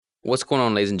What's going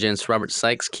on, ladies and gents? Robert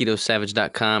Sykes,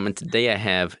 ketosavage.com, and today I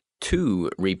have two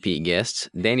repeat guests,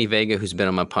 Danny Vega, who's been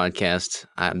on my podcast,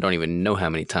 I don't even know how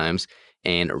many times,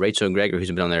 and Rachel Gregory, who's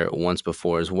been on there once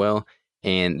before as well.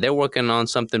 And they're working on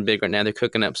something big right now. They're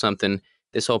cooking up something.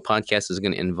 This whole podcast is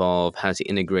going to involve how to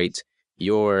integrate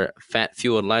your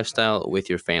fat-fueled lifestyle with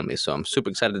your family. So I'm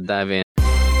super excited to dive in.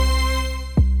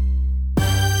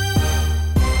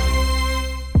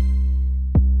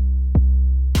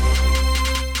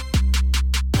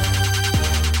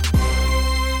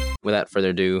 Without further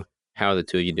ado, how are the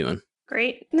two of you doing?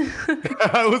 Great.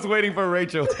 I was waiting for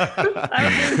Rachel.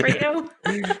 I was waiting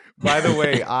for you. By the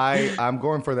way, I'm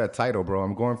going for that title, bro.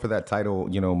 I'm going for that title,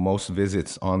 most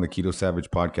visits on the Keto Savage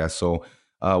podcast. So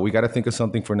we got to think of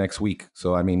something for next week.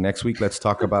 So, next week, let's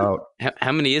talk about...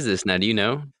 How many is this now? Do you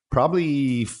know?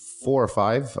 Probably 4 or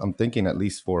 5. I'm thinking at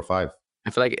least 4 or 5. I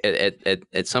feel like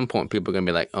at some point people are gonna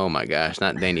be like, "Oh my gosh,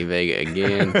 not Danny Vega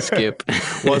again." Skip.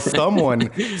 Well, someone,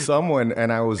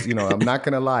 and I was, I'm not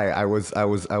gonna lie, I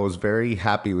was very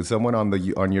happy with someone on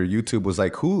your YouTube was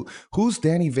like, who's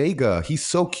Danny Vega? He's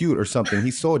so cute or something.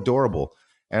 He's so adorable.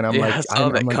 And I'm like,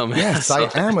 yes, I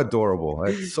am adorable.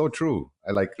 It's so true.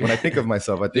 When I think of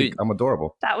myself, I think I'm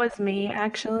adorable. That was me,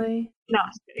 actually. No.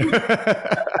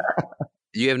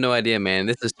 You have no idea, man.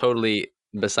 This is totally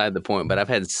beside the point, but I've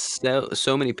had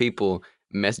so many people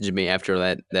message me after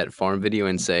that farm video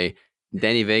and say,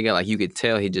 Danny Vega, like you could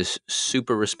tell he just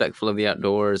super respectful of the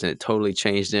outdoors and it totally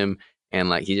changed him. And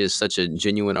like he's just such a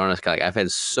genuine, honest guy. Like, I've had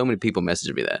so many people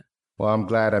message me that. Well, I'm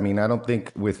glad. I don't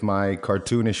think with my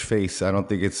cartoonish face, I don't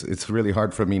think it's really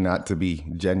hard for me not to be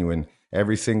genuine.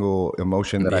 Every single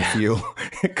emotion that I feel,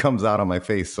 it comes out on my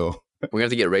face. So we're going to have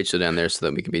to get Rachel down there so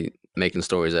that we can be making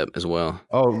stories up as well.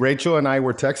 Oh, Rachel and I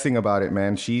were texting about it,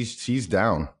 man. She's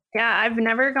down. Yeah, I've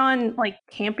never gone like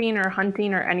camping or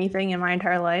hunting or anything in my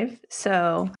entire life.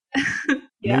 So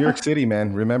yeah. New York City,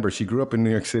 man. Remember, she grew up in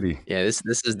New York City. Yeah, this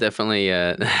is definitely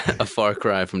a far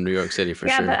cry from New York City for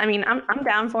sure. Yeah, but I'm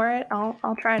down for it.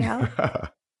 I'll try it out.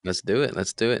 Let's do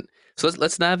it. So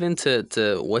let's dive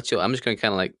into what I'm just gonna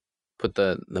kind of like put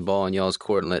the ball in y'all's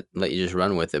court and let you just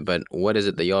run with it. But what is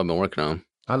it that y'all have been working on?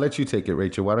 I'll let you take it,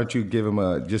 Rachel. Why don't you give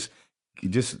him just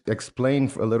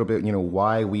explain a little bit,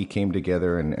 why we came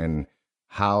together and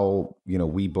how,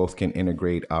 we both can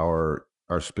integrate our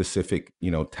specific,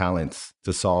 talents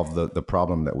to solve the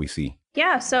problem that we see.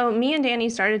 Yeah. So me and Danny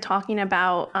started talking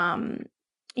about,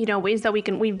 ways that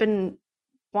we've been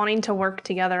wanting to work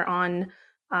together on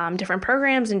different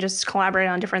programs and just collaborate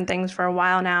on different things for a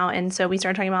while now. And so we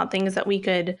started talking about things that we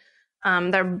could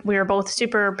that we were both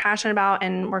super passionate about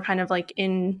and we're kind of like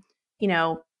in,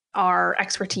 our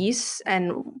expertise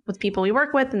and with people we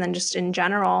work with and then just in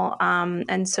general.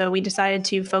 And so we decided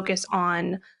to focus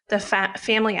on the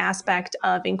family aspect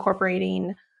of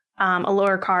incorporating a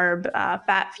lower carb,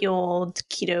 fat fueled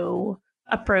keto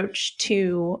approach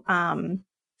to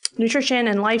nutrition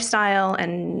and lifestyle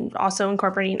and also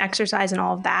incorporating exercise and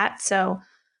all of that. So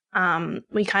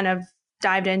we kind of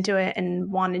dived into it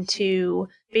and wanted to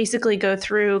basically go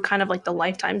through kind of like the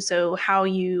lifetime. So how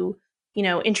you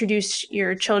introduce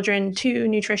your children to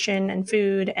nutrition and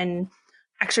food and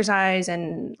exercise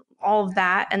and all of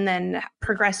that, and then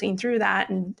progressing through that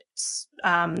and,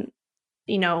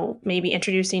 maybe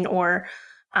introducing or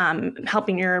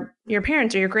helping your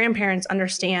parents or your grandparents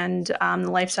understand the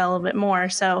lifestyle a little bit more.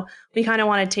 So we kind of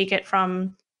want to take it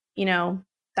from,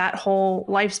 that whole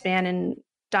lifespan and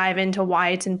dive into why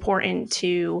it's important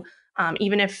to,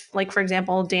 even if, like, for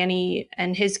example, Danny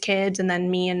and his kids and then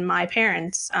me and my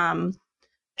parents,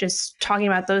 just talking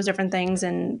about those different things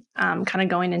and kind of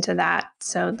going into that.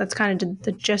 So that's kind of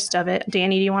the gist of it.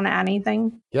 Danny, do you want to add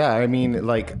anything? Yeah,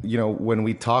 when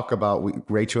we talk about,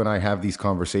 Rachel and I have these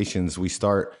conversations, we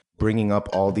start bringing up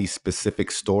all these specific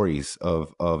stories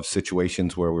of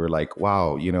situations where we're like,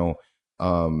 wow,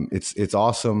 it's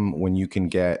awesome when you can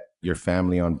get your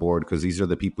family on board because these are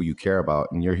the people you care about.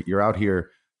 And you're out here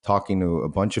talking to a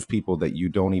bunch of people that you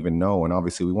don't even know. And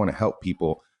obviously we want to help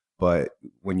people. But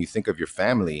when you think of your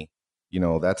family,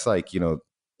 that's like,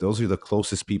 those are the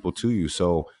closest people to you.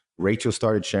 So Rachel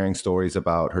started sharing stories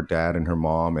about her dad and her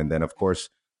mom. And then, of course,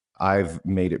 I've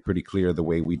made it pretty clear the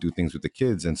way we do things with the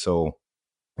kids. And so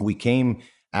we came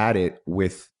at it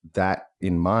with that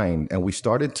in mind. And we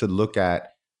started to look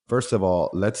at, first of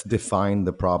all, let's define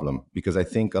the problem. Because I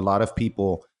think a lot of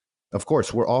people, of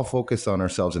course, we're all focused on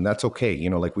ourselves. And that's okay.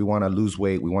 We want to lose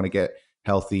weight. We want to get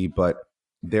healthy. But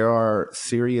there are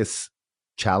serious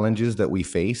challenges that we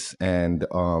face, and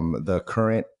the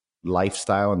current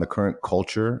lifestyle and the current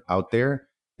culture out there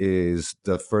is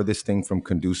the furthest thing from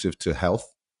conducive to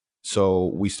health.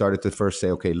 So we started to first say,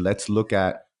 okay, let's look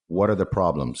at what are the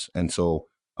problems? And so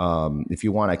if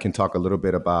you want, I can talk a little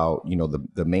bit about,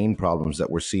 the main problems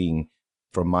that we're seeing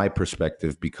from my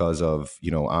perspective, because of,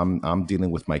 I'm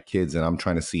dealing with my kids and I'm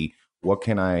trying to see what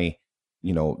can I,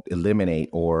 eliminate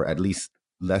or at least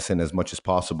lessen as much as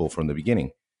possible from the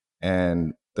beginning.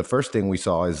 And the first thing we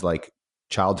saw is like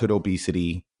childhood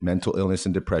obesity, mental illness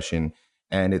and depression.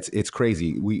 And it's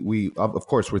crazy. We of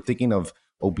course we're thinking of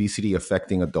obesity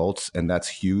affecting adults, and that's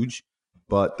huge.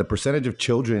 But the percentage of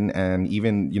children and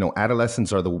even,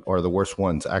 adolescents are the worst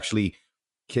ones. Actually,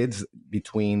 kids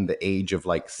between the age of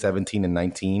like 17 and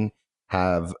 19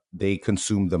 they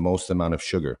consume the most amount of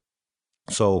sugar.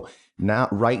 So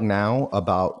right now,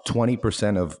 about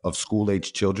 20% of school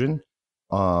age children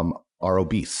are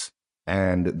obese,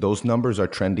 and those numbers are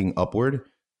trending upward.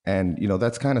 And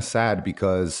that's kind of sad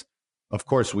because, of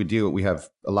course, we have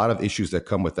a lot of issues that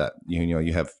come with that.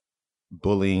 You have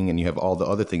bullying and you have all the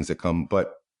other things that come.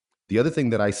 But the other thing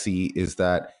that I see is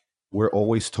that we're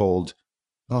always told,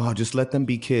 oh, just let them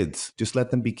be kids. Just let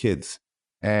them be kids.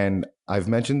 And I've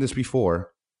mentioned this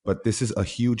before, but this is a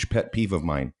huge pet peeve of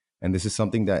mine. And this is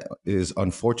something that is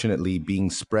unfortunately being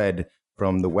spread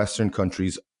from the Western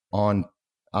countries on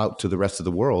out to the rest of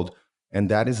the world. And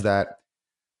that is that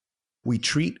we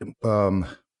treat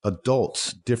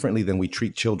adults differently than we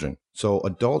treat children. So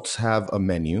adults have a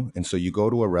menu. And so you go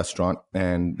to a restaurant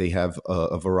and they have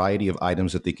a variety of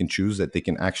items that they can choose that they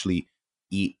can actually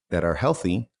eat that are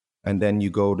healthy. And then you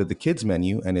go to the kids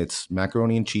menu and it's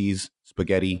macaroni and cheese,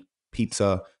 spaghetti,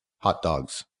 pizza, hot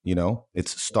dogs.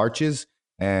 It's starches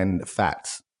and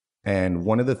fats. And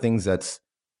one of the things that's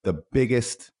the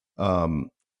biggest,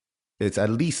 it's at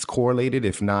least correlated,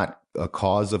 if not a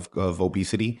cause of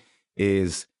obesity,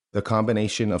 is the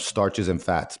combination of starches and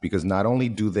fats. Because not only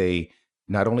do they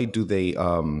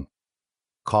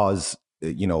cause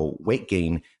weight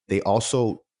gain, they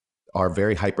also are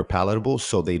very hyperpalatable,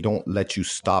 so they don't let you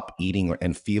stop eating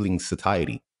and feeling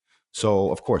satiety.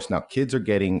 So of course, now kids are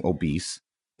getting obese.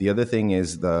 The other thing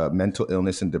is the mental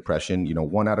illness and depression.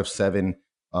 1 out of 7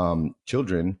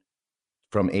 children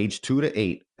from age 2 to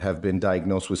 8 have been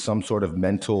diagnosed with some sort of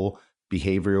mental,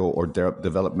 behavioral, or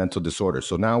developmental disorder.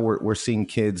 So now we're seeing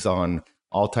kids on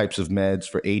all types of meds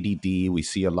for ADD. We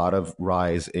see a lot of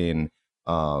rise in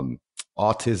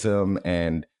autism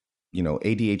and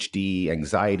ADHD,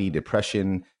 anxiety,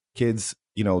 depression. Kids,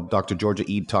 Dr. Georgia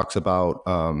Ede talks about.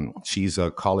 She's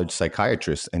a college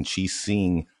psychiatrist, and she's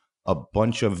seeing a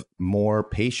bunch of more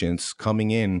patients coming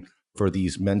in for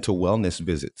these mental wellness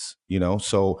visits.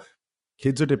 So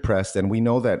kids are depressed, and we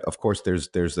know that, of course, there's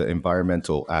the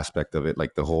environmental aspect of it,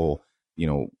 like the whole,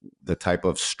 the type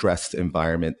of stressed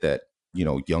environment that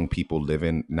young people live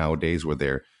in nowadays,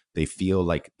 where they feel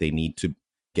like they need to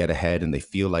get ahead, and they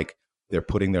feel like they're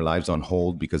putting their lives on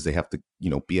hold because they have to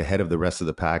be ahead of the rest of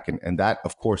the pack, and that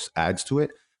of course adds to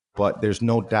it. But there's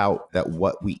no doubt that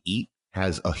what we eat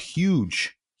has a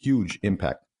huge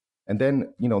impact. And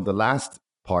then the last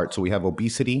part, so we have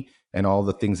obesity and all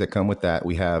the things that come with that.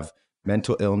 We have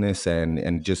mental illness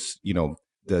and just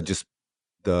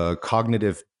the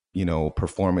cognitive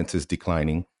performance is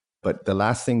declining. But the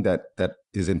last thing that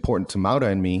is important to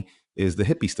Mauda and me is the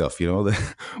hippie stuff,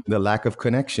 the lack of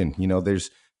connection. There's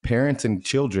parents and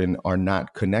children are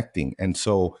not connecting. And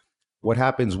so what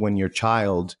happens when your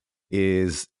child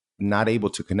is not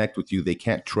able to connect with you? They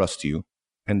can't trust you.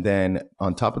 And then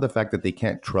on top of the fact that they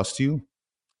can't trust you,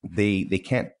 they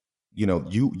can't,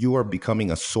 you are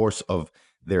becoming a source of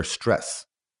their stress.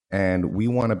 And we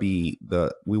want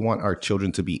our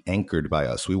children to be anchored by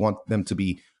us. We want them to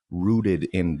be rooted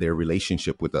in their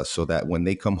relationship with us, so that when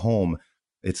they come home,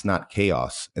 it's not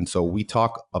chaos. And so we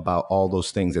talk about all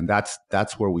those things, and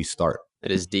that's where we start.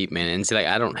 It is deep, man. And see, like,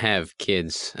 I don't have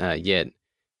kids yet,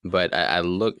 but I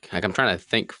look like I'm trying to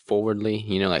think forwardly.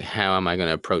 Like, how am I going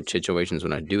to approach situations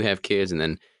when I do have kids? And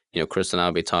then, Chris and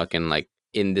I'll be talking like,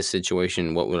 in this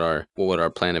situation, what would our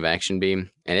plan of action be?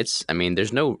 And I mean,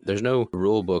 there's no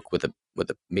rule book with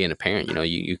being a parent.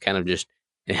 You kind of just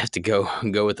have to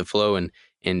go with the flow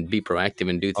and be proactive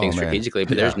and do things strategically.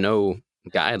 But there's no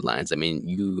guidelines. I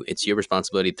mean, it's your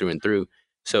responsibility through and through.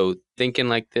 So thinking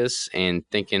like this and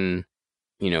thinking,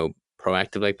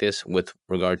 proactive like this with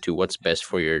regard to what's best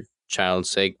for your child's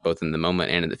sake, both in the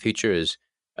moment and in the future, is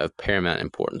of paramount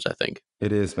importance, I think.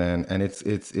 It is, man. And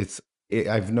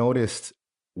I've noticed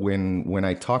when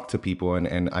I talk to people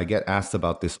and I get asked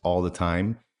about this all the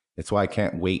time. It's why I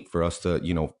can't wait for us to,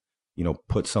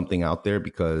 put something out there,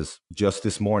 because just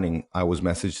this morning I was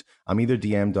messaged. I'm either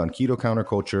DM'd on Keto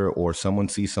Counterculture, or someone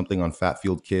sees something on Fat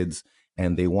Fueled Kids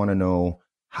and they want to know,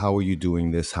 how are you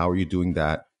doing this? How are you doing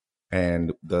that?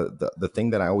 And the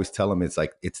thing that I always tell them is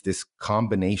like, it's this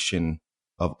combination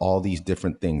of all these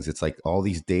different things. It's like all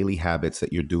these daily habits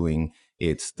that you're doing.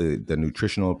 It's the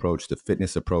nutritional approach, the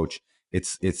fitness approach.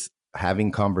 It's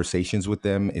having conversations with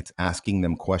them. It's asking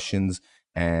them questions.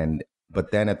 And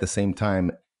but then at the same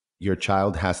time, your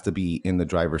child has to be in the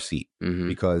driver's seat, Mm-hmm.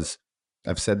 because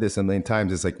I've said this a million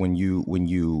times. It's like when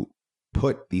you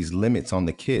put these limits on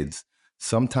the kids,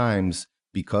 sometimes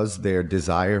because their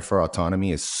desire for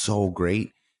autonomy is so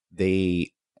great,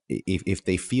 they if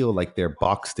they feel like they're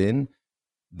boxed in,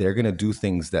 they're going to do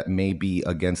things that may be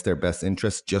against their best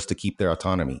interest just to keep their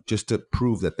autonomy, just to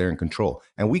prove that they're in control.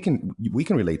 And we can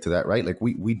relate to that, right? Like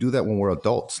we do that when we're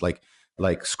adults. Like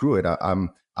screw it,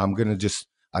 I'm going to just,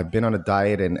 I've been on a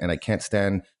diet, and I can't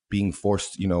stand being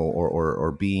forced,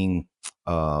 or being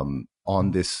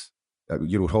on this.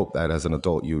 You would hope that as an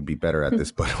adult you would be better at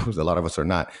this, but a lot of us are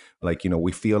not. Like,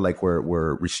 we feel like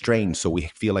we're restrained, so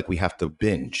we feel like we have to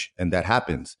binge, and that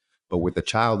happens. But with the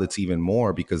child, it's even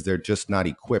more, because they're just not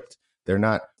equipped. They're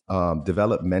not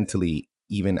developmentally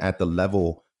even at the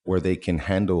level where they can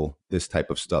handle this type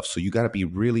of stuff. So you got to be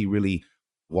really, really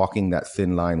walking that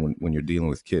thin line when you're dealing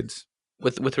with kids.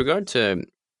 With regard to,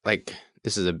 like,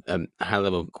 this is a high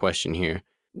level question here.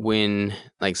 When,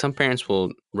 like, some parents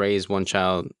will raise one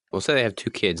child, well, say they have two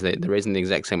kids, they're raising the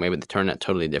exact same way, but they turn out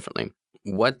totally differently.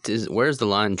 Where's the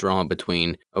line drawn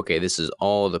between, okay, this is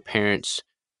all the parents,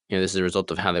 this is a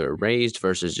result of how they were raised,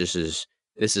 versus this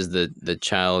is the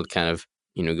child kind of,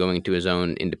 going to his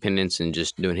own independence and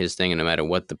just doing his thing, and no matter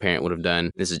what the parent would have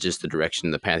done, this is just the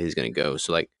direction, the path he's going to go.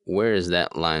 So, like, where is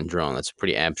that line drawn? That's a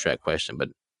pretty abstract question, but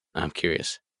I'm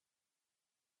curious.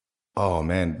 Oh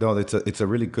man, no, it's a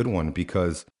really good one,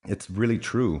 because it's really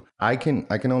true. I can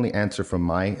only answer from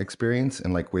my experience,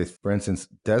 and like, with, for instance,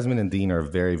 Desmond and Dean are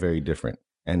very, very different.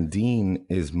 And Dean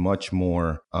is much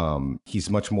more he's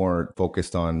much more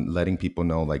focused on letting people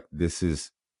know, like, this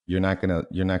is, you're not gonna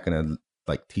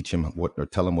like teach him what, or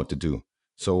tell him what to do.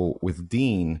 So with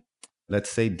Dean, let's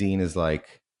say Dean is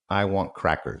like, I want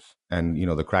crackers. And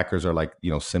the crackers are like,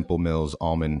 Simple Mills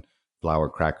almond flour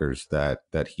crackers that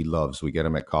he loves. We get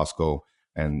them at Costco,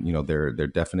 and they're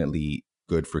definitely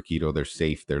good for keto. They're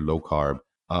safe. They're low carb.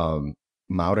 Um,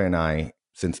 Maura and I,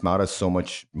 since Maura's so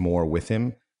much more with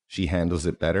him, she handles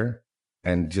it better.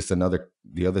 And just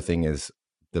the other thing is,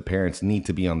 the parents need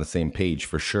to be on the same page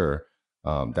for sure.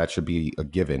 That should be a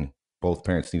given. Both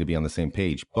parents need to be on the same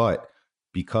page. But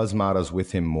because Mara's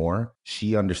with him more,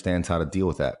 she understands how to deal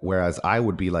with that. Whereas I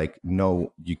would be like,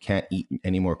 no, you can't eat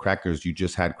any more crackers. You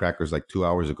just had crackers like 2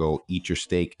 hours ago. Eat your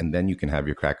steak, and then you can have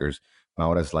your crackers.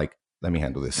 Mara's like, let me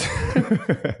handle this.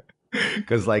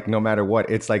 Because, like, no matter what,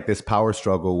 it's like this power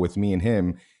struggle with me and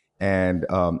him. And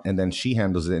then she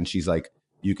handles it, and she's like,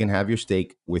 you can have your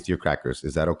steak with your crackers.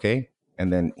 Is that okay?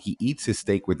 And then he eats his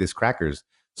steak with his crackers.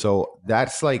 So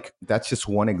that's just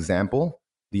one example.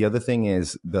 The other thing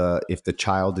is, if the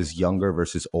child is younger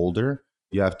versus older,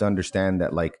 you have to understand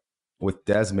that, like, with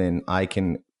Desmond, I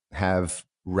can have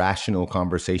rational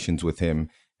conversations with him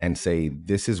and say,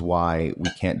 this is why we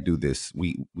can't do this.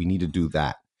 We need to do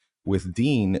that. With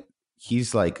Dean,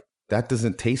 he's like, that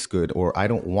doesn't taste good, or I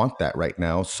don't want that right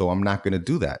now, so I'm not going to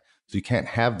do that. So you can't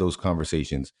have those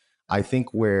conversations. I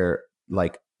think where,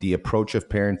 like, the approach of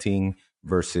parenting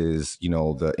versus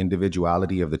the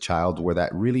individuality of the child, where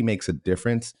that really makes a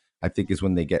difference, I think, is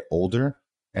when they get older.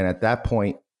 And at that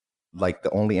point, like, the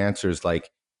only answer is,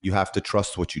 like, you have to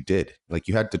trust what you did. Like,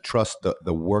 you had to trust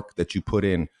the work that you put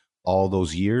in all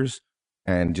those years,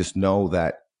 and just know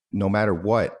that no matter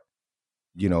what,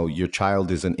 your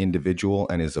child is an individual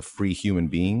and is a free human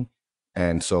being.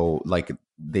 And so, like,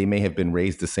 they may have been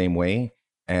raised the same way,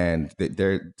 and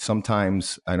they're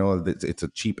sometimes, I know that it's a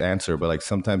cheap answer, but, like,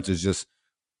 sometimes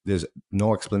there's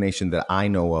no explanation that I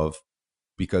know of,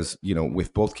 because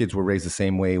with both kids were raised the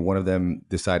same way. One of them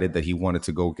decided that he wanted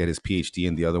to go get his PhD,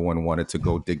 and the other one wanted to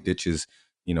go dig ditches.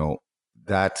 you know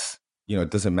that's it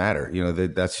doesn't matter.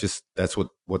 That's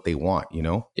what they want.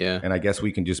 Yeah. And I guess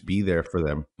we can just be there for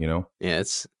them. Yeah,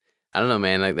 I don't know,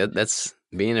 man. Like, that's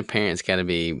being a parent's got to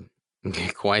be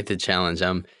quite the challenge.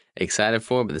 I'm excited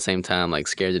for it, but at the same time, like,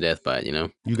 scared to death by it.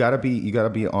 You gotta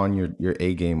be on your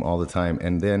A game all the time.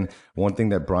 And then one thing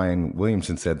that Brian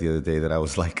Williamson said the other day, that I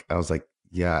was like,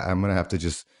 yeah, I'm gonna have to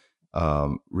just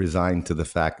resign to the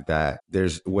fact that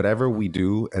there's, whatever we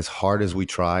do, as hard as we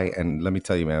try, and let me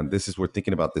tell you, man, we're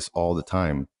thinking about this all the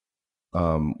time.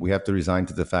 We have to resign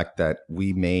to the fact that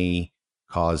we may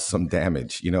cause some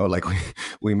damage. Like,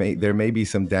 there may be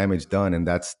some damage done, and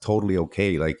that's totally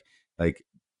okay. Like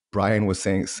Brian was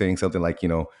saying something like,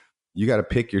 you got to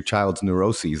pick your child's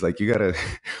neuroses. Like, you got to,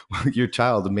 your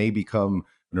child may become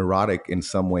neurotic in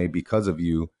some way because of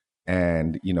you.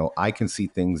 And, I can see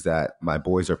things that my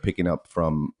boys are picking up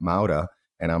from Mauda,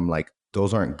 and I'm like,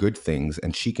 those aren't good things.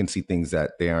 And she can see things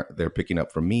that they're picking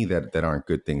up from me that aren't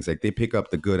good things. Like they pick up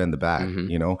the good and the bad,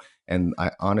 and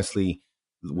I honestly,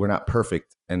 we're not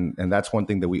perfect. And that's one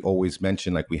thing that we always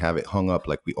mention, like we have it hung up,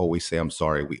 like we always say, I'm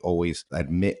sorry. We always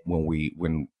admit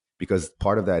because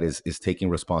part of that is taking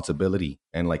responsibility.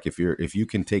 And like, if you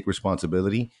can take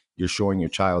responsibility, you're showing your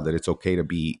child that it's okay to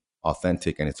be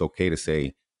authentic, and it's okay to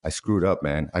say, I screwed up,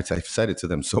 man. I've said it to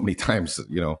them so many times,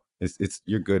 it's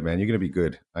you're good, man. You're going to be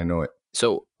good. I know it.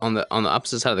 So on the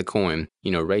opposite side of the coin,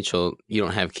 Rachel, you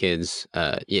don't have kids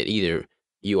yet either.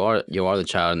 You are the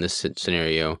child in this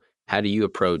scenario. How do you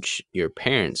approach your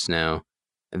parents now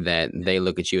that they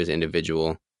look at you as an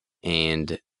individual,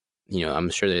 and I'm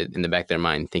sure that in the back of their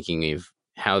mind thinking of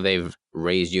how they've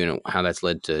raised you and how that's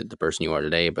led to the person you are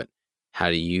today, but how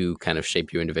do you kind of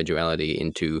shape your individuality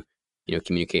into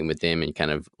communicating with them and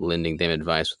kind of lending them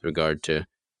advice with regard to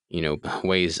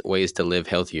ways to live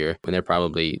healthier when they're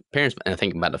probably parents, I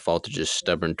think by default, are just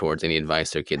stubborn towards any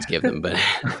advice their kids give them. But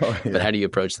but how do you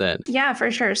approach that? Yeah, for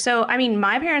sure. So, I mean,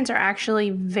 my parents are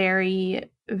actually very,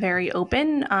 very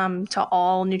open to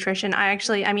all nutrition.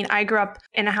 I grew up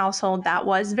in a household that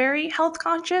was very health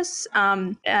conscious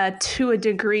to a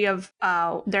degree of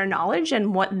their knowledge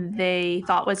and what they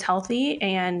thought was healthy.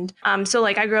 And so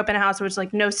like I grew up in a house where it's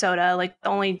like no soda. Like the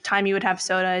only time you would have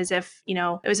soda is if,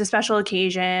 it was a special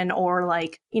occasion, or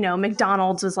like,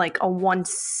 McDonald's was like a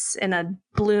once in a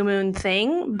blue moon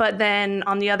thing. But then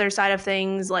on the other side of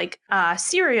things, like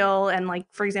cereal, and like,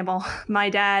 for example, my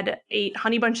dad ate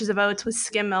Honey Bunches of Oats with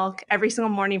skim milk every single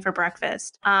morning for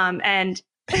breakfast. And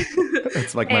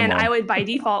it's like my and mom. I would by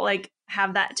default like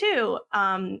have that too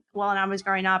while I was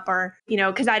growing up, or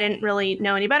because I didn't really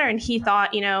know any better. And he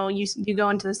thought, you go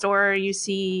into the store, you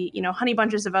see Honey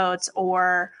Bunches of Oats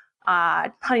or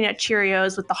Honey Nut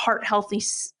Cheerios with the heart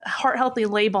healthy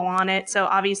label on it, so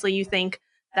obviously you think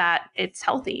that it's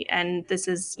healthy. And this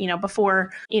is,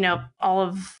 before, all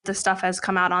of the stuff has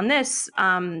come out on this.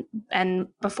 And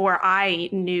before I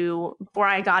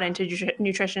got into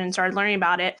nutrition and started learning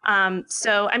about it.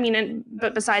 So, I mean,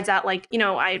 but besides that, like,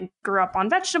 I grew up on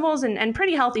vegetables and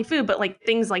pretty healthy food, but like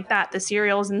things like that, the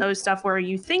cereals and those stuff where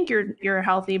you think you're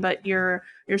healthy, but you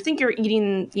think you're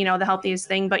eating, the healthiest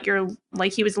thing, but you're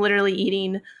like, he was literally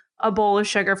eating a bowl of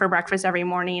sugar for breakfast every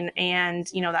morning. And,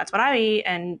 that's what I eat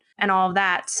and all of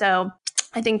that. So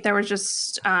I think there was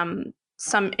just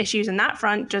some issues in that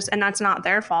front, and that's not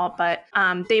their fault, but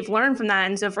they've learned from that.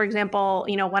 And so, for example,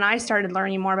 when I started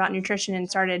learning more about nutrition and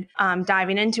started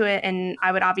diving into it, and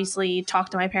I would obviously talk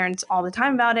to my parents all the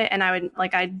time about it. And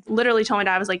I literally told my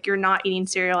dad, I was like, you're not eating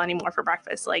cereal anymore for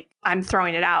breakfast. Like, I'm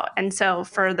throwing it out. And so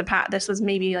for this was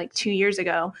maybe like 2 years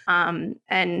ago.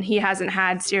 And he hasn't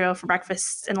had cereal for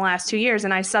breakfast in the last 2 years.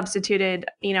 And I substituted,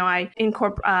 I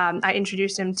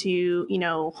introduced him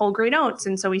to, whole grain oats.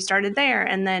 And so we started there.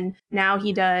 And then now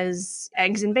he does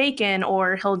eggs and bacon,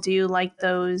 or he'll do like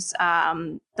those,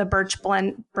 the birch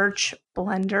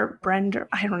blender,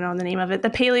 I don't know the name of it, the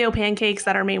paleo pancakes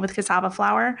that are made with cassava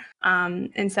flour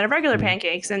instead of regular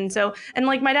pancakes. And so, and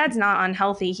like my dad's not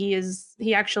unhealthy.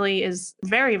 He actually is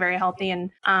very, very healthy,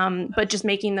 and but just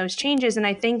making those changes. And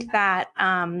I think that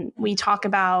we talk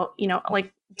about,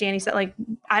 like Danny said, like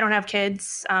I don't have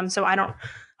kids, so I don't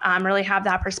really have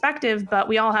that perspective, but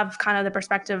we all have kind of the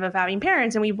perspective of having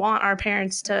parents, and we want our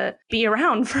parents to be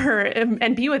around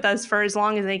and be with us for as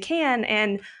long as they can.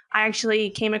 And I actually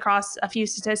came across a few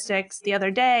statistics the other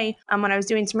day when I was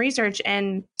doing some research,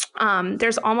 and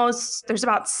there's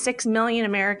about 6 million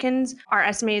Americans are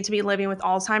estimated to be living with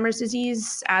Alzheimer's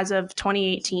disease as of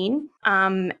 2018.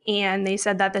 And they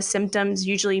said that the symptoms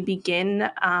usually begin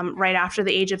right after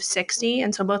the age of 60.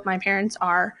 And so both my parents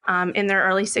are in their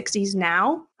early 60s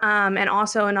now. And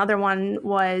also another one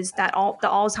was that the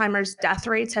Alzheimer's death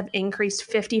rates have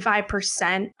increased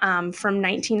 55% from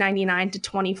 1999 to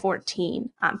 2014.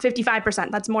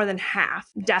 55%, that's more than half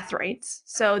death rates.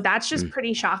 So that's just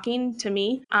pretty shocking to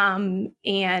me.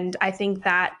 And I think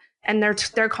that, and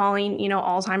they're calling,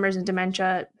 Alzheimer's and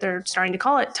dementia, they're starting to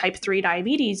call it type 3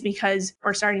 diabetes, because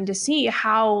we're starting to see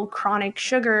how chronic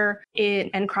sugar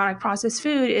and chronic processed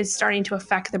food is starting to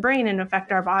affect the brain and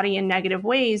affect our body in negative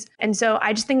ways. And so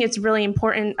I just think it's really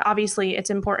important. Obviously,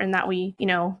 it's important that we,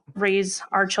 raise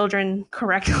our children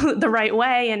correctly the right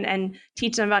way and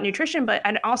teach them about nutrition. But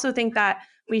I also think that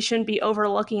we shouldn't be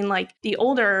overlooking like the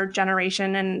older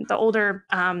generation and the older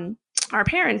our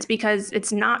parents, because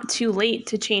it's not too late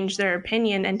to change their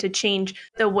opinion and to change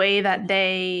the way that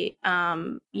they,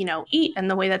 eat and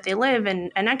the way that they live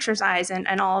and exercise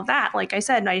and all of that. Like I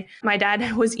said, my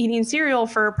dad was eating cereal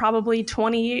for probably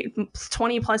 20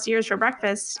 plus years for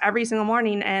breakfast every single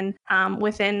morning. And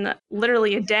within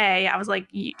literally a day, I was like,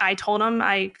 I told him,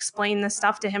 I explained this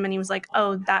stuff to him, and he was like,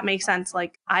 oh, that makes sense.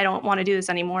 Like, I don't want to do this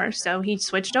anymore. So he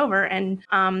switched over. And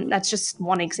that's just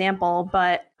one example.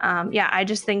 But I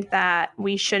just think that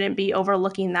we shouldn't be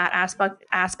overlooking that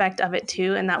aspect of it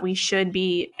too, and that we should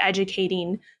be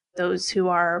educating those who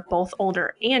are both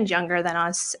older and younger than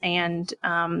us, and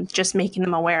just making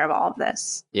them aware of all of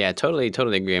this. Yeah, totally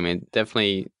agree. I mean,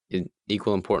 definitely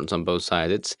equal importance on both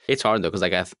sides. It's hard though, because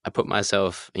like I put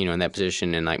myself, in that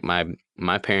position, and like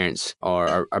my parents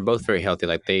are both very healthy.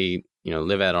 Like they,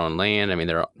 live out on land. I mean,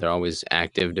 they're always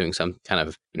active, doing some kind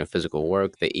of physical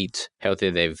work. They eat healthy.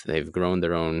 They've grown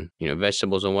their own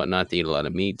vegetables and whatnot. They eat a lot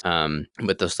of meat.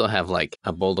 But they'll still have like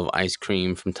a bowl of ice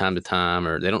cream from time to time,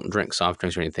 or they don't drink soft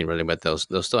drinks or anything really. But they'll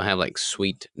still have like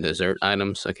sweet dessert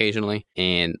items occasionally.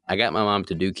 And I got my mom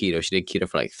to do keto. She did keto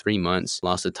for like 3 months,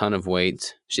 lost a ton of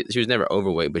weight. She was never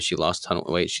overweight, but she lost a ton of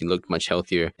weight. She looked much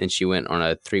healthier. And she went on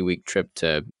a 3-week trip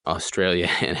to Australia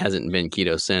and hasn't been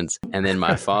keto since. And then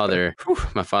my father,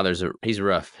 he's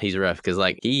rough. He's rough because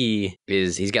like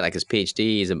he's got like his PhD.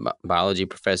 He's a biology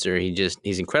professor.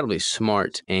 He's incredibly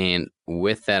smart. And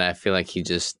with that, I feel like he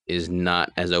just is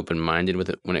not as open-minded with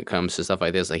it when it comes to stuff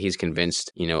like this. Like he's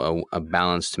convinced, a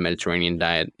balanced Mediterranean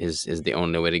diet is the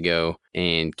only way to go,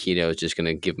 and keto is just going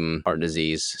to give him heart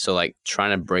disease. So like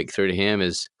trying to break through to him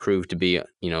is proved to be,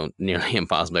 nearly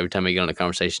impossible. Every time we get on a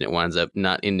conversation, it winds up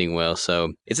not ending well.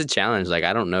 So it's a challenge. Like,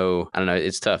 I don't know.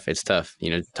 It's tough.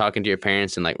 Talking to your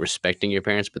parents and like respecting your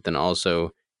parents, but then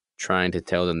also trying to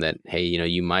tell them that, hey,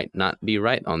 you might not be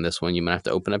right on this one. You might have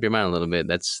to open up your mind a little bit.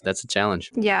 That's a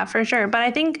challenge. Yeah, for sure. But I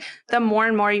think the more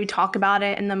and more you talk about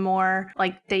it, and the more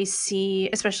like they see,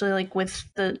 especially like with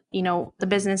the, the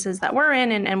businesses that we're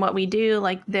in and what we do,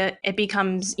 like it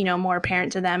becomes, more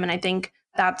apparent to them. And I think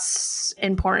that's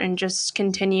important, just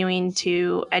continuing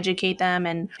to educate them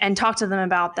and talk to them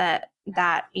about that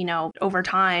over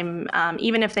time,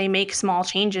 even if they make small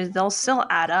changes, they'll still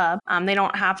add up. They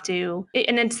don't have to.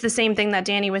 And it's the same thing that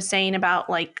Danny was saying about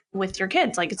like with your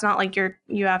kids. Like, it's not like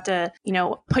you have to,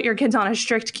 put your kids on a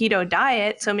strict keto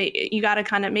diet. So you got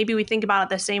to maybe we think about it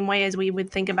the same way as we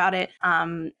would think about it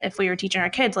if we were teaching our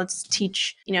kids. Let's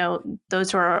teach,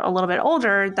 those who are a little bit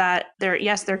older that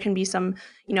there can be some,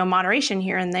 moderation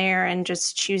here and there, and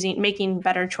just making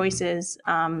better choices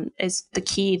is the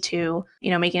key to,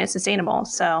 making it sustainable.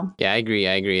 So yeah, I agree.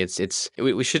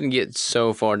 We shouldn't get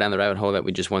so far down the rabbit hole that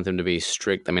we just want them to be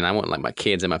strict. I mean, I want like my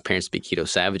kids and my parents to be keto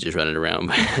savages running around,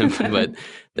 but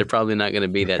they're probably not going to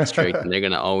be that strict, and they're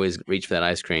going to always reach for that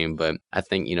ice cream. But I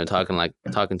think,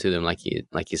 talking to them, like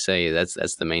you say,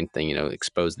 that's the main thing,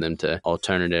 exposing them to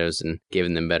alternatives and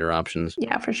giving them better options.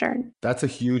 Yeah, for sure. That's a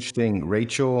huge thing.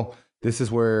 Rachel, this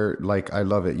is where, like, I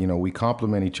love it. We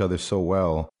complement each other so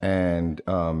well. And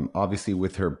obviously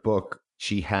with her book,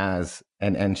 she has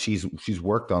and she's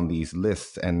worked on these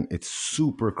lists, and it's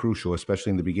super crucial, especially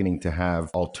in the beginning, to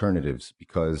have alternatives,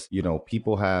 because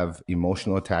people have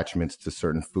emotional attachments to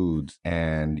certain foods,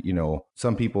 and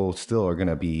some people still are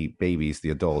gonna be babies,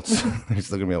 the adults. They're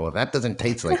still gonna be, well, that doesn't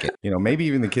taste like it. Maybe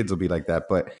even the kids will be like that,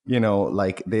 but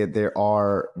like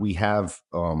we have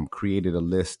created a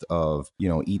list of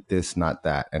eat this, not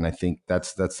that, and I think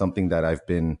that's something that I've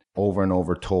been over and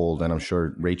over told, and I'm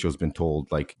sure Rachel's been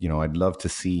told, like, I'd love to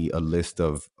see a list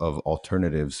of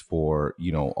alternatives for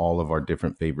all of our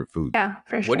different favorite foods. Yeah,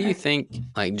 for sure. What do you think,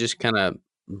 like, just kind of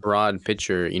broad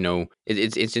picture,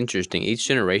 it's interesting. Each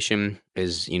generation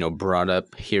is, brought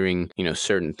up hearing,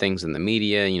 certain things in the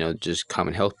media, just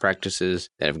common health practices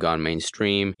that have gone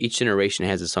mainstream. Each generation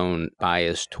has its own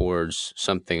bias towards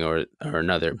something or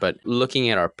another. But looking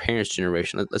at our parents'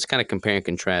 generation, let's kind of compare and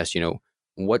contrast,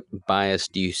 what bias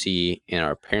do you see in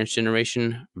our parents'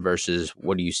 generation versus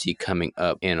what do you see coming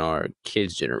up in our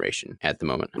kids' generation at the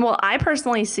moment? Well, I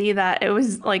personally see that it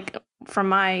was like, from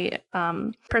my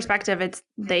perspective,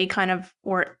 they kind of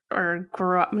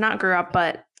grew up,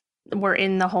 but were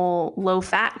in the whole low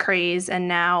fat craze, and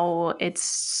now it's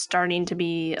starting to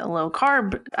be a low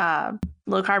carb.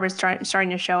 Low carb is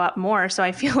starting to show up more. So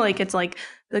I feel like it's like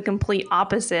the complete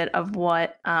opposite of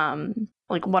what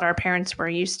what our parents were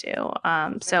used to.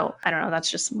 So I don't know. That's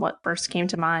just what first came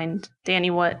to mind. Danny,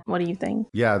 what do you think?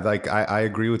 Yeah, like I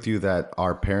agree with you that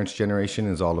our parents' generation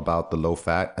is all about the low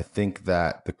fat. I think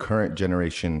that the current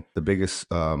generation, the biggest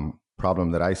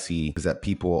problem that I see is that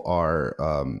people are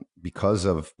because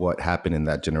of what happened in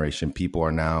that generation, people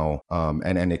are now,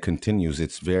 and it continues.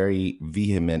 It's very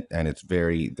vehement, and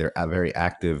they're very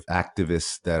active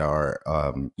activists that are,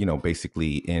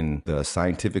 basically in the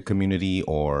scientific community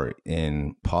or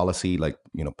in policy, like,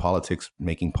 politics,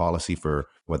 making policy for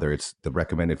whether it's the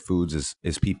recommended foods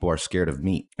is people are scared of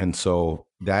meat. And so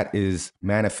that is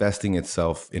manifesting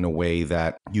itself in a way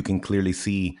that you can clearly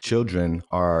see children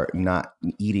are not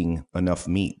eating enough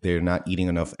meat. They're not eating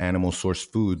enough animal source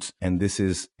foods. And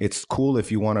it's cool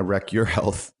if you want to wreck your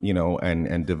health,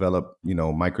 and develop,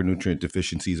 micronutrient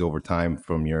deficiencies over time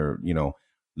from your,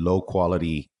 low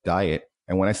quality diet.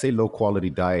 And when I say low quality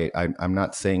diet, I'm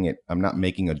not saying it, I'm not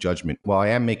making a judgment. Well, I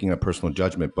am making a personal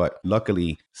judgment, but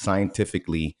luckily,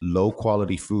 scientifically, low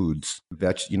quality foods,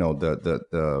 a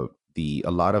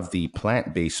lot of the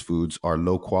plant-based foods are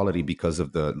low quality because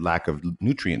of the lack of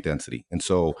nutrient density. And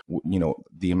so,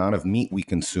 the amount of meat we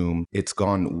consume, it's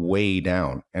gone way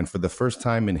down. And for the first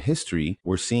time in history,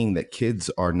 we're seeing that kids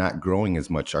are not growing as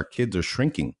much. Our kids are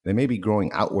shrinking. They may be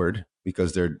growing outward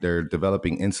because they're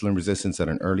developing insulin resistance at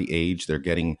an early age. They're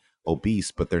getting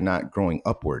obese, but they're not growing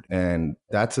upward. And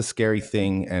that's a scary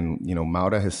thing. And,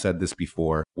 Mauda has said this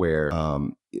before, where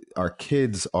our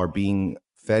kids are being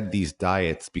fed these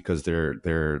diets because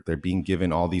they're being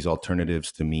given all these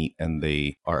alternatives to meat, and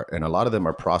a lot of them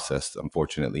are processed,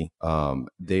 unfortunately.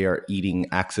 They are eating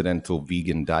accidental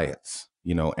vegan diets.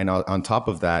 And on top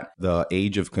of that, the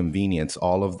age of convenience,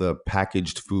 all of the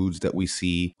packaged foods that we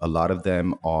see, a lot of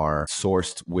them are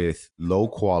sourced with low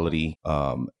quality,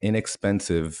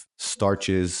 inexpensive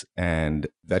starches and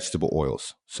vegetable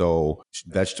oils. So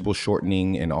vegetable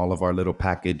shortening in all of our little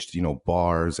packaged,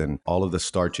 bars and all of the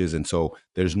starches. And so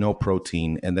there's no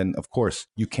protein. And then, of course,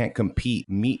 you can't compete.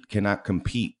 Meat cannot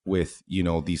compete with,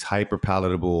 these hyper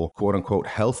palatable, quote unquote,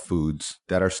 health foods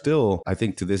that are still, I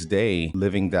think to this day,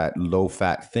 living that low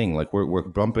fat thing. Like we're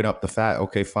bumping up the fat.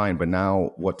 Okay, fine. But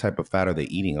now what type of fat are they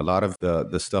eating? A lot of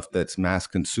the stuff that's mass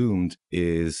consumed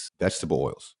is vegetable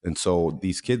oils. And so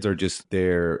these kids are just,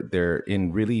 they're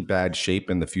in really bad shape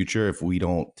in the future if we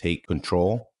don't take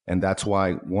control. And that's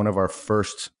why one of our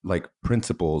first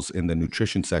principles in the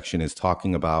nutrition section is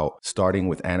talking about starting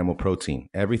with animal protein.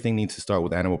 Everything needs to start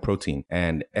with animal protein,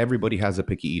 and everybody has a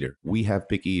picky eater. We have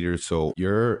picky eaters. So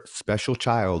your special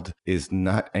child is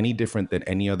not any different than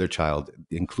any other child,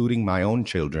 including my own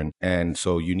children. And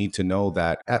so you need to know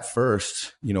that at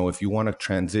first, if you want to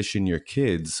transition your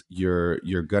kids, you're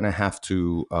going to have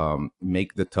to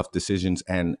make the tough decisions.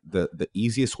 And the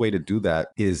easiest way to do that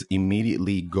is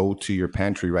immediately go to your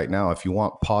pantry right now. If you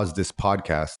want, pause this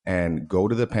podcast and go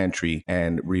to the pantry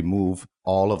and remove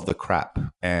all of the crap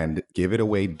and give it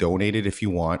away, donate it if you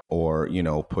want, or,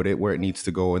 put it where it needs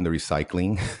to go in the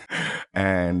recycling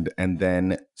and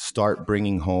then start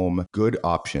bringing home good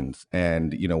options.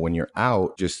 And, when you're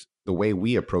out, just the way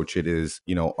we approach it is,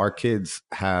 our kids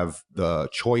have the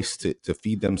choice to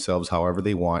feed themselves however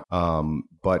they want.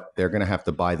 But they're going to have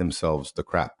to buy themselves the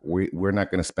crap. We're not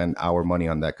going to spend our money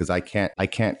on that, because I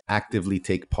can't actively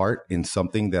take part in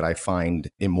something that I find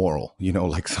immoral,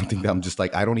 like something that I'm just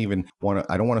like, I don't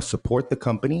want to support the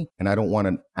company, and I don't want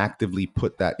to actively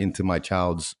put that into my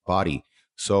child's body.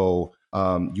 So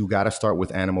you got to start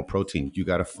with animal protein. You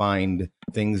got to find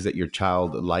things that your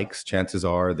child likes. Chances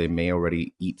are they may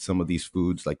already eat some of these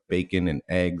foods like bacon and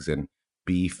eggs and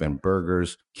beef and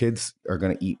burgers. Kids are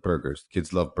going to eat burgers.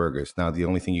 Kids love burgers. Now, the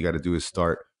only thing you got to do is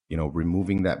start,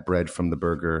 removing that bread from the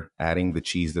burger, adding the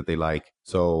cheese that they like.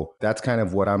 So that's kind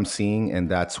of what I'm seeing. And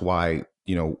that's why,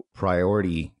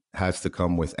 priority has to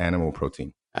come with animal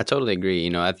protein. I totally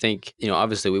agree. I think,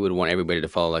 obviously we would want everybody to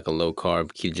follow like a low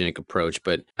carb ketogenic approach,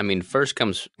 but first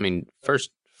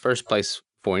place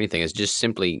for anything is just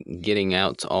simply getting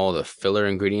out all the filler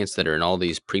ingredients that are in all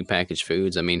these prepackaged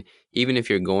foods. Even if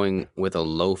you're going with a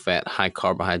low fat, high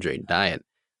carbohydrate diet,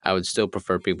 I would still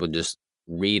prefer people just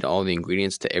read all the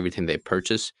ingredients to everything they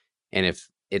purchase. And if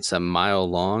it's a mile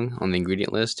long on the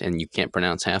ingredient list and you can't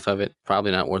pronounce half of it,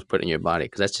 probably not worth putting in your body,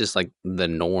 because that's just like the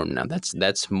norm now.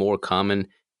 That's more common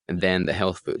than the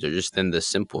health foods, or just than the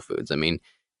simple foods.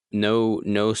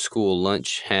 No school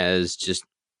lunch has just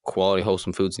quality,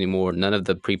 wholesome foods anymore. None of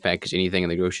the prepackaged anything in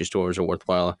the grocery stores are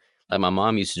worthwhile. Like my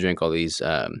mom used to drink all these,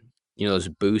 those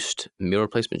Boost meal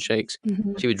replacement shakes.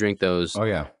 Mhm. She would drink those Oh,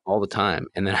 yeah. all the time.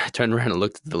 And then I turned around and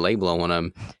looked at the label on one of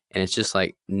them, and it's just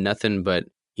like nothing but,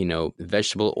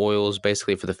 vegetable oils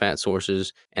basically for the fat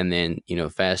sources, and then,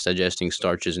 fast digesting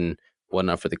starches and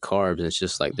whatnot for the carbs. And it's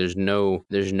just like there's no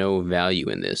value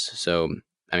in this. So,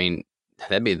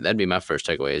 That'd be my first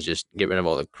takeaway is just get rid of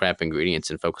all the crap ingredients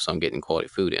and focus on getting quality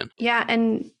food in. Yeah,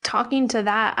 and talking to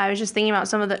that, I was just thinking about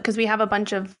some of the, because we have a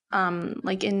bunch of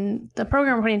like in the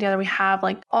program we're putting together, we have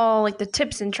like all like the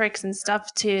tips and tricks and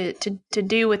stuff to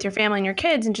do with your family and your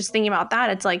kids. And just thinking about that,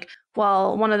 it's like,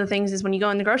 well, one of the things is when you go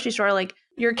in the grocery store, like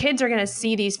your kids are going to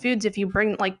see these foods if you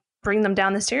bring them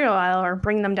down the cereal aisle or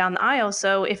bring them down the aisle.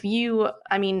 So if you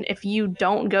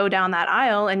don't go down that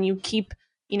aisle and you keep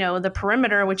the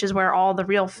perimeter, which is where all the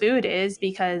real food is,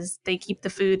 because they keep the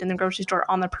food in the grocery store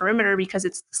on the perimeter because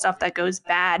it's the stuff that goes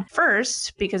bad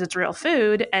first because it's real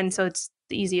food. And so it's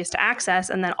the easiest to access.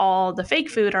 And then all the fake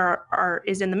food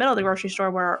is in the middle of the grocery store,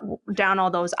 where down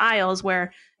all those aisles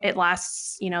where it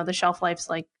lasts, the shelf life's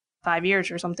like 5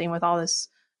 years or something with all this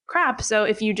crap. So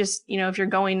if you just, if you're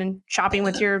going and shopping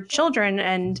with your children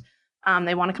and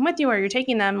they want to come with you or you're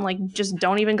taking them, like just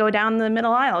don't even go down the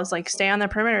middle aisles, like stay on the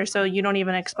perimeter so you don't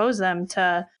even expose them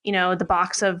to, the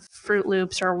box of Fruit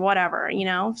Loops or whatever,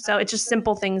 So it's just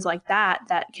simple things like that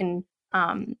can,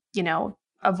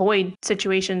 avoid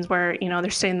situations where,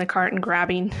 they're sitting in the cart and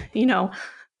grabbing,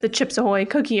 the Chips Ahoy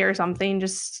cookie or something,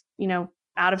 just,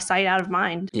 out of sight, out of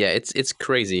mind. Yeah, it's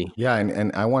crazy. Yeah,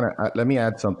 and I want to let me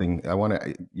add something.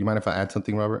 You mind if I add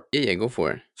something, Robert? Yeah, go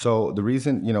for it. So the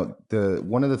reason, the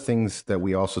one of the things that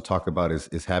we also talk about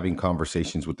is having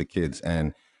conversations with the kids,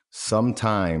 and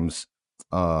sometimes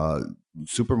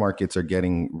supermarkets are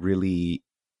getting really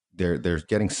they're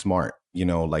getting smart.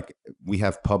 Like we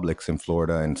have Publix in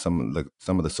Florida and some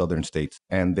of the southern states,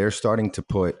 and they're starting to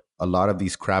put a lot of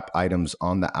these crap items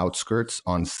on the outskirts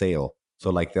on sale. So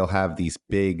like they'll have these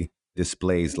big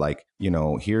displays like,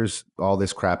 here's all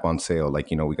this crap on sale.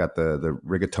 Like, we got the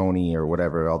rigatoni or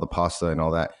whatever, all the pasta and all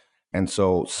that. And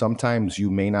so sometimes you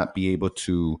may not be able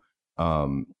to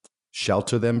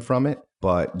shelter them from it,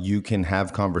 but you can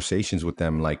have conversations with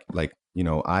them. I've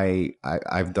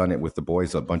done it with the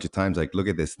boys a bunch of times. Like, look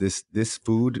at this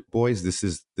food, boys, this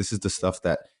is the stuff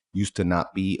that used to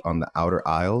not be on the outer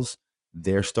aisles.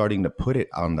 They're starting to put it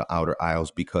on the outer aisles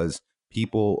because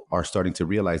people are starting to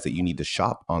realize that you need to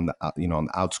shop on the on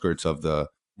the outskirts of the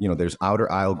there's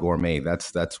Outer Aisle Gourmet.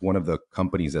 That's one of the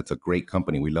companies. That's a great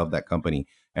company. We love that company,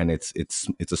 and it's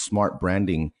a smart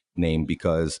branding name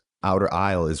because Outer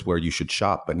Aisle is where you should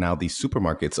shop. But now these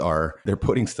supermarkets they're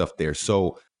putting stuff there.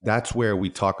 So that's where we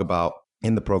talk about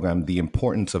in the program the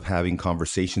importance of having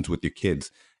conversations with your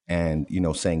kids and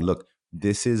saying, look,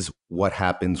 this is what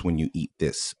happens when you eat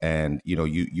this. And,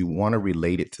 you want to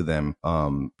relate it to them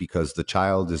because the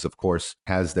child is, of course,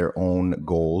 has their own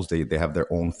goals. They have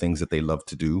their own things that they love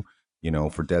to do.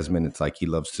 For Desmond, it's like he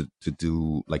loves to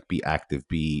do, like, be active,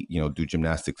 do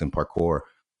gymnastics and parkour.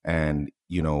 And,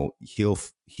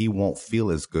 he won't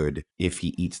feel as good if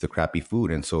he eats the crappy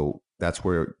food. And so that's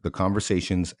where the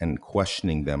conversations and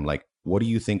questioning them, like, what do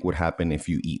you think would happen if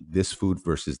you eat this food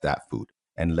versus that food?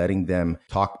 And letting them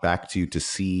talk back to you to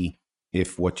see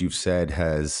if what you've said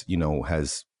has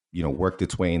worked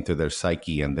its way into their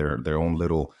psyche and their own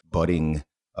little budding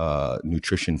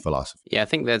nutrition philosophy. Yeah, I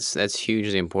think that's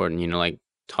hugely important. Like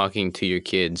talking to your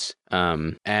kids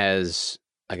as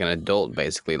like an adult,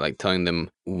 basically, like telling them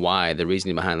why, the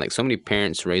reasoning behind. Like so many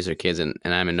parents raise their kids, and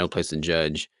I'm in no place to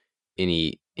judge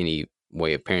any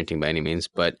way of parenting by any means,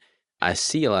 but I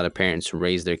see a lot of parents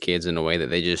raise their kids in a way that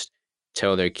they just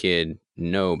tell their kid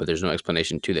no, but there's no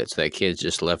explanation to that. So that kid's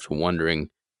just left wondering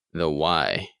the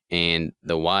why. And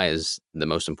the why is the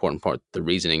most important part, the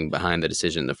reasoning behind the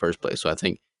decision in the first place. So I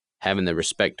think having the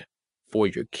respect for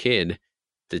your kid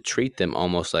to treat them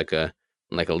almost like a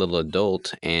little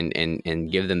adult and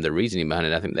give them the reasoning behind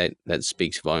it, I think that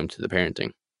speaks volume to the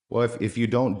parenting. Well, if you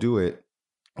don't do it,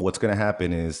 what's going to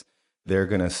happen is they're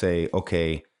going to say,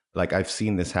 okay, like I've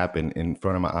seen this happen in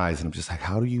front of my eyes, and I'm just like,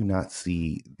 how do you not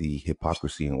see the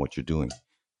hypocrisy in what you're doing?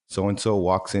 So-and-so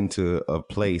walks into a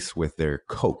place with their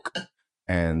Coke,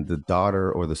 and the daughter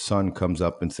or the son comes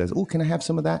up and says, oh, can I have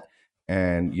some of that?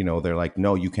 And, they're like,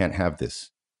 no, you can't have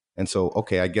this. And so,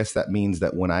 okay, I guess that means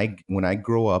that when I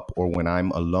grow up or when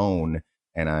I'm alone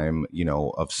and I'm,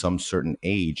 of some certain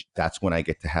age, that's when I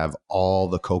get to have all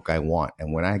the Coke I want.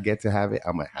 And when I get to have it,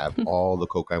 I'm going to have all the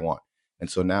Coke I want. And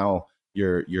so now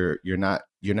you're not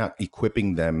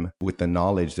equipping them with the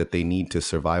knowledge that they need to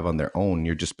survive on their own.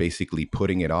 You're just basically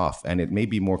putting it off. And it may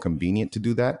be more convenient to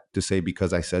do that, to say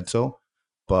because I said so,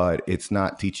 but it's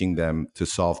not teaching them to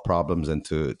solve problems and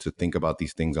to think about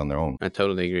these things on their own. I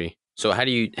totally agree. So how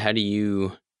do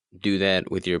you do that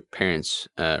with your parents,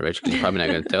 Rachel? Because you're probably not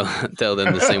going to tell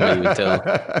them the same way you would tell,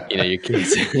 your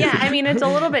kids. Yeah, I mean, it's a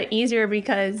little bit easier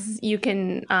because you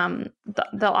can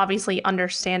they'll obviously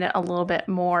understand it a little bit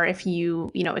more if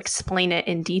you explain it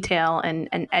in detail and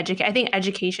educate. I think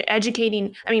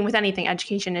educating, I mean, with anything,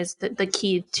 education is the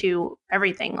key to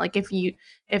everything. Like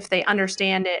if they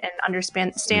understand it and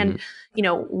understand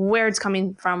where it's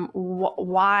coming from,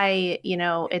 why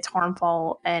it's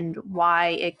harmful and why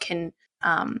it can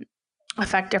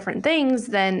affect different things,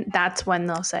 then that's when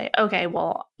they'll say, okay,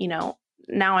 well,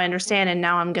 now I understand and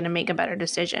now I'm going to make a better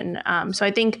decision. So I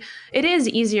think it is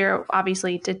easier,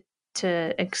 obviously,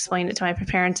 to explain it to my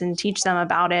parents and teach them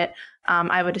about it.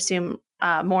 I would assume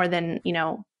more than,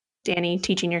 Danny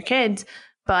teaching your kids.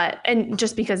 And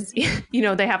just because,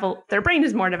 they have their brain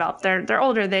is more developed. They're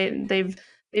older. They've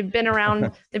been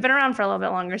around for a little bit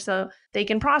longer, so they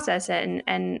can process it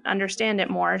and understand it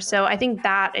more. So I think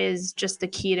that is just the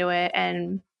key to it.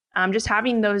 And just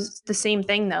having the same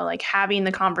thing though, like having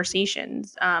the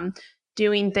conversations,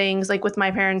 doing things like with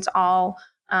my parents all,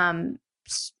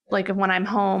 like when I'm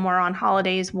home or on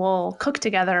holidays, we'll cook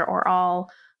together, or I'll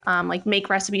like make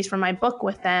recipes from my book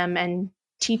with them and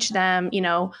teach them,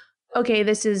 okay,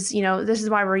 this is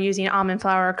why we're using almond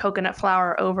flour or coconut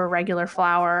flour over regular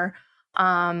flour.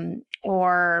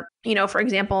 Or, for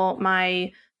example,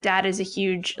 my dad is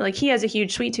he has a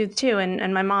huge sweet tooth too,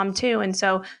 and my mom too. And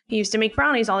so he used to make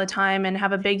brownies all the time and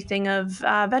have a big thing of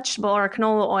vegetable or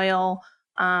canola oil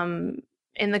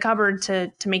in the cupboard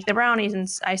to make the brownies. And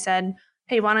I said,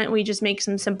 hey, why don't we just make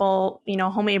some simple,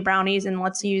 homemade brownies, and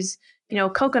let's use,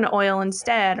 coconut oil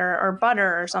instead, or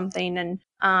butter or something.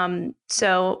 And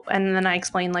so, and then I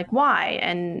explained like why,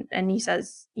 and he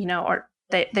says, or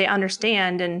they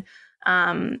understand. And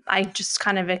I just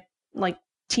kind of like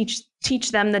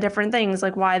teach them the different things,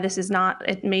 like why this is not,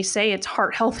 it may say it's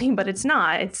heart healthy, but it's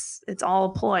not, it's all a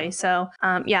ploy. So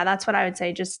yeah, that's what I would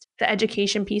say. Just the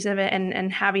education piece of it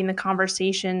and having the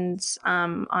conversations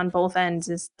on both ends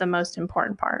is the most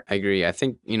important part. I agree. I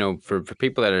think, for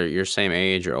people that are your same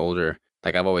age or older,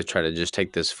 like I've always tried to just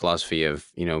take this philosophy of,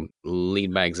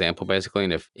 lead by example, basically.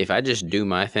 And if I just do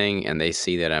my thing and they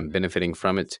see that I'm benefiting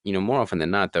from it, more often than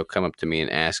not, they'll come up to me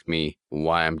and ask me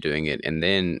why I'm doing it. And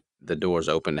then the door's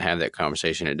open to have that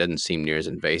conversation. It doesn't seem near as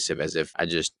invasive as if I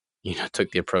just, took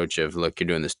the approach of, look, you're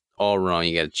doing this all wrong.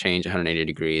 You got to change 180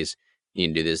 degrees. You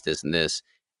need to do this, this, and this.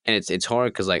 And it's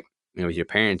hard because, like, with your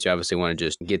parents, you obviously want to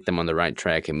just get them on the right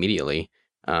track immediately.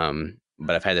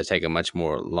 But I've had to take a much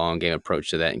more long game approach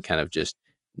to that and kind of just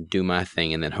do my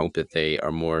thing and then hope that they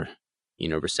are more,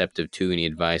 receptive to any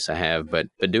advice I have. But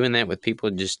doing that with people,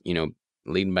 just,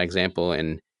 leading by example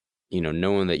and,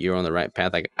 knowing that you're on the right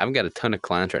path. Like I've got a ton of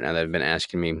clients right now that have been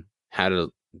asking me how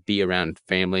to be around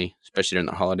family, especially during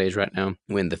the holidays right now,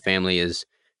 when the family is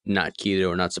not keto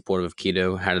or not supportive of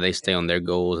keto. How do they stay on their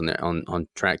goals and they're on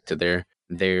track to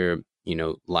their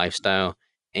lifestyle?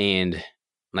 And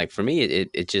like for me,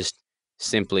 it just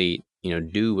simply,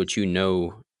 do what you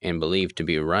know and believe to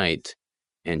be right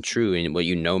and true, and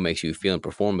what makes you feel and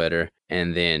perform better.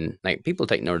 And then like people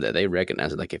take note of that. They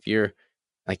recognize it. Like if you're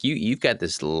like you've got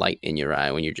this light in your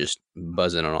eye when you're just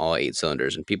buzzing on all 8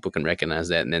 cylinders, and people can recognize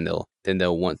that, and then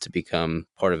they'll want to become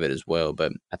part of it as well.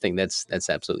 But I think that's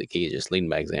absolutely key, just leading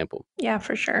by example. Yeah,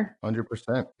 for sure.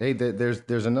 100%. Hey,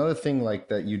 there's another thing like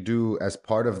that you do as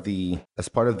part of the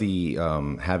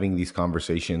having these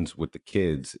conversations with the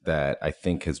kids that I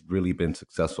think has really been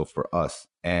successful for us,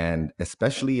 and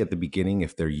especially at the beginning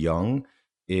if they're young,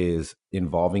 is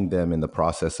involving them in the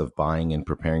process of buying and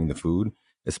preparing the food,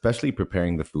 especially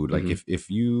preparing the food. Like if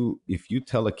you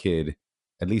tell a kid,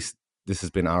 at least this has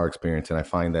been our experience, and I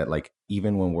find that like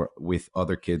even when we're with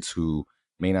other kids who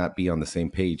may not be on the same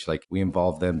page, like we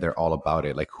involve them, they're all about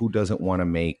it. Like who doesn't want to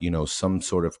make, some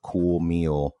sort of cool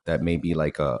meal that may be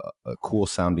like a cool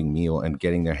sounding meal, and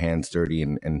getting their hands dirty,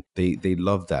 and they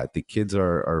love that. The kids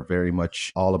are very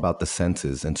much all about the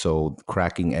senses. And so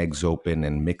cracking eggs open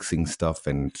and mixing stuff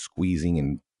and squeezing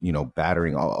and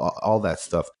battering, all that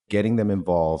stuff, getting them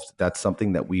involved. That's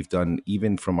something that we've done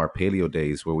even from our paleo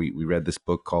days, where we read this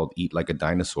book called Eat Like a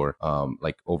Dinosaur,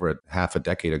 like over half a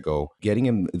decade ago,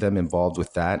 getting them involved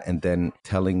with that, and then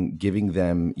giving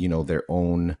them, their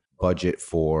own budget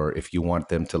for, if you want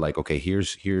them to, like, okay,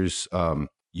 here's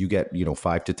you get,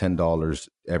 $5 to $10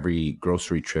 every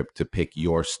grocery trip to pick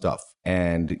your stuff.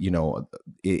 And,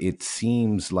 it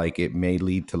seems like it may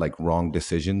lead to like wrong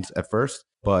decisions at first,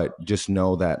 but just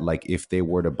know that like if they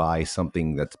were to buy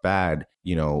something that's bad,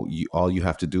 all you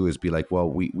have to do is be like, well,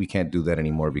 we can't do that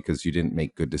anymore because you didn't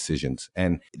make good decisions.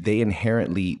 And they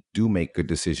inherently do make good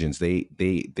decisions.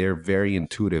 They're very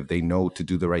intuitive. They know to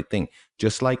do the right thing.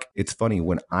 Just like, it's funny,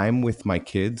 when I'm with my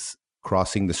kids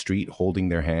crossing the street holding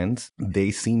their hands,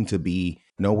 they seem to be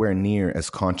nowhere near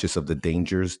as conscious of the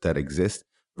dangers that exist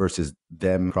versus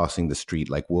them crossing the street.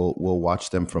 Like we'll watch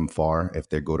them from far if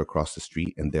they go to cross the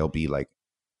street, and they'll be like,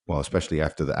 well, especially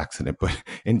after the accident, but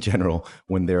in general,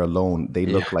 when they're alone, they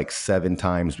look like 7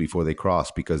 times before they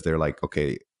cross, because they're like,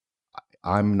 okay,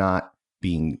 I'm not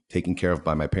being taken care of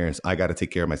by my parents. I got to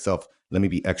take care of myself. Let me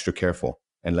be extra careful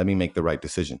and let me make the right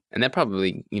decision. And that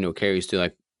probably, carries to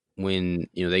like when,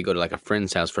 they go to like a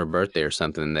friend's house for a birthday or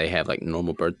something, and they have like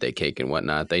normal birthday cake and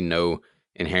whatnot. They know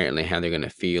inherently how they're going to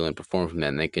feel and perform from that.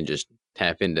 And they can just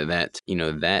tap into that,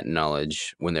 that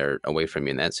knowledge when they're away from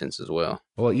you in that sense as well.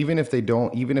 Well, even if they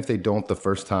don't the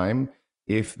first time,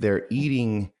 if they're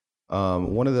eating,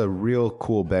 one of the real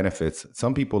cool benefits,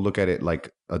 some people look at it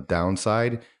like a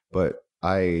downside, but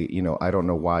I don't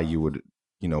know why you would,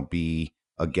 be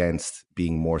against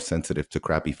being more sensitive to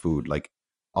crappy food. Like,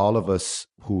 all of us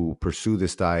who pursue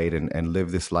this diet and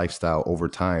live this lifestyle over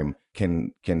time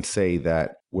can say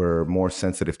that we're more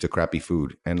sensitive to crappy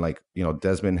food. And like,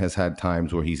 Desmond has had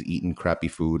times where he's eaten crappy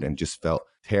food and just felt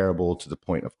terrible to the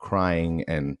point of crying.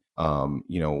 And,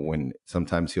 when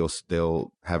sometimes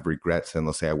they'll have regrets and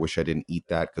they'll say, I wish I didn't eat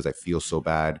that because I feel so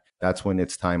bad. That's when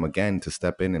it's time again to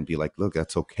step in and be like, look,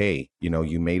 that's okay.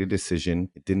 You made a decision.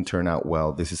 It didn't turn out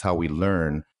well. This is how we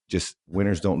learn. Just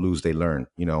winners don't lose, they learn.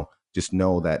 Just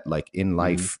know that like in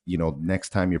life, next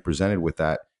time you're presented with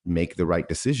that, make the right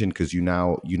decision, because you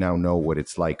now know what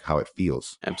it's like, how it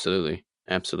feels. Absolutely.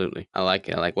 I like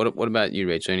it. What about you,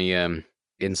 Rachel? Any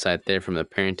insight there from the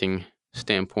parenting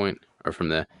standpoint, or from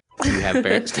the you have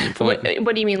parent standpoint?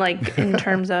 What do you mean, like in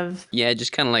terms of? Yeah,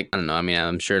 just kind of like, I don't know. I mean,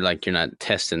 I'm sure like you're not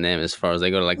testing them as far as they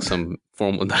go to like some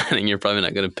formal dining. You're probably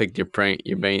not going to pick your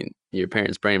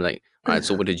parents' brain, like, all right,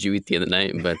 so what did you eat the other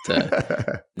night? But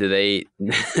do they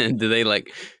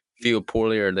like feel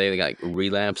poorly, or they like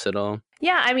relapse at all?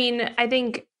 Yeah, I mean, I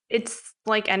think it's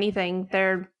like anything.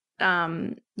 They're,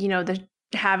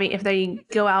 if they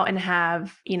go out and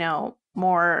have,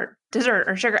 more dessert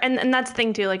or sugar, and that's the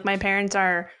thing too. Like my parents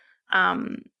are,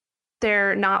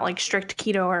 they're not like strict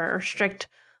keto or strict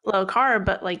low carb,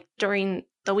 but like during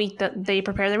the week that they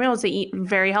prepare their meals, they eat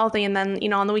very healthy. And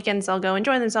then, on the weekends, they'll go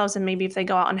enjoy themselves. And maybe if they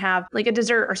go out and have like a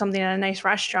dessert or something at a nice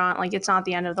restaurant, like it's not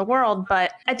the end of the world.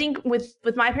 But I think with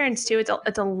my parents too,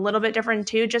 it's a little bit different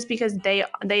too, just because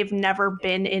they've never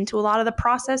been into a lot of the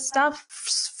processed stuff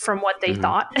from what they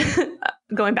thought,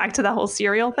 going back to the whole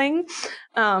cereal thing.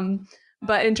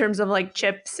 But in terms of like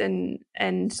chips and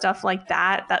stuff like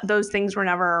that those things were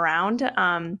never around.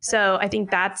 So I think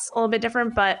that's a little bit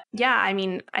different. But yeah, I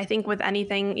mean, I think with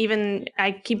anything, even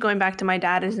I keep going back to my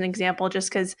dad as an example, just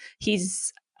because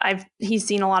he's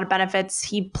seen a lot of benefits.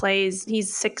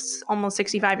 He's almost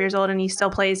 65 years old, and he still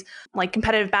plays like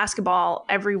competitive basketball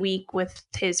every week with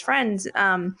his friends.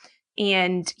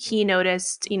 And he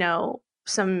noticed,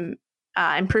 some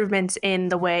improvements in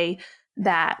the way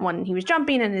that when he was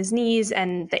jumping, and his knees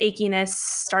and the achiness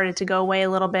started to go away a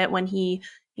little bit when he,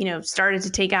 started to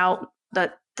take out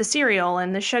the cereal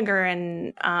and the sugar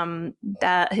and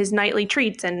his nightly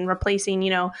treats, and replacing, we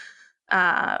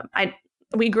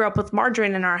grew up with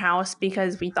margarine in our house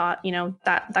because we thought,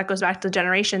 that goes back to the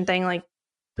generation thing. Like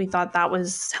we thought that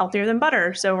was healthier than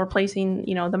butter. So replacing,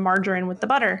 the margarine with the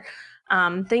butter.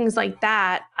 Things like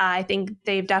that. I think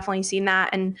they've definitely seen that.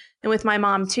 And with my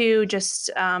mom too, just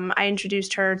I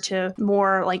introduced her to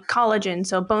more like collagen,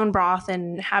 so bone broth,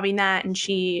 and having that. And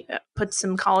she puts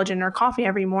some collagen in her coffee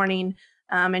every morning.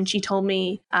 And she told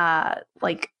me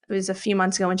like it was a few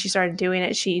months ago when she started doing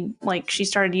it, she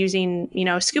started using,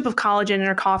 a scoop of collagen in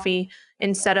her coffee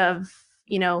instead of,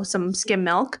 some skim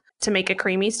milk to make it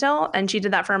creamy still. And she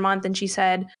did that for a month. And she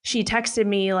said, she texted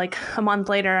me like a month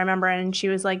later, I remember, and she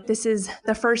was like, this is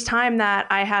the first time that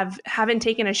I haven't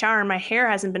taken a shower and my hair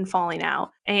hasn't been falling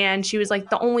out. And she was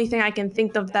like, the only thing I can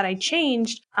think of that I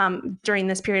changed during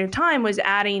this period of time was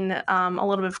adding a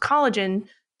little bit of collagen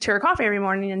to her coffee every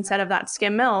morning instead of that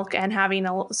skim milk, and having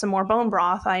some more bone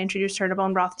broth. I introduced her to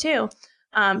bone broth too.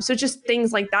 So just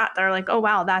things like that are like, oh,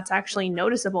 wow, that's actually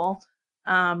noticeable.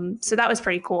 So that was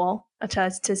pretty cool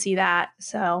to see that.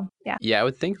 So, yeah. Yeah, I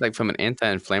would think like from an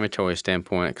anti-inflammatory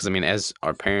standpoint, because I mean, as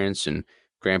our parents and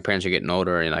grandparents are getting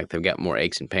older and like they've got more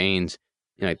aches and pains,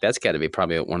 like that's got to be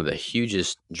probably one of the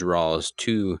hugest draws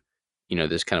to,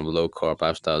 this kind of low carb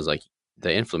lifestyle is like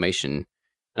the inflammation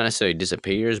not necessarily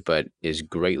disappears, but is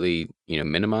greatly,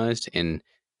 minimized. And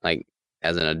like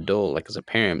as an adult, like as a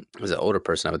parent, as an older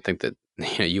person, I would think that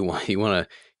you want to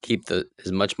keep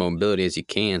as much mobility as you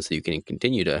can so you can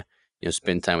continue to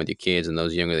spend time with your kids and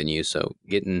those younger than you. So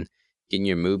getting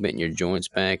your movement and your joints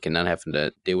back and not having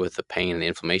to deal with the pain and the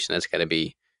inflammation, that's got to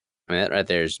be, I mean, that right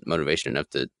there is motivation enough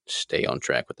to stay on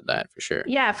track with the diet for sure.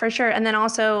 Yeah, for sure. And then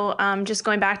also, just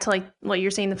going back to like what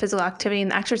you're saying, the physical activity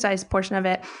and the exercise portion of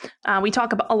it, we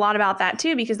talk a lot about that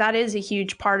too, because that is a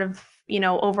huge part of,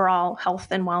 overall health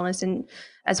and wellness. And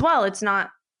as well, it's not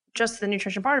just the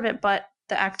nutrition part of it, but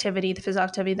the activity, the physical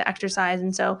activity, the exercise.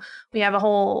 And so we have a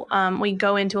whole, we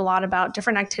go into a lot about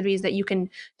different activities that you can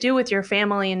do with your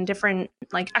family and different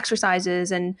like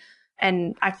exercises and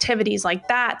activities like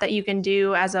that you can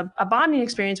do as a bonding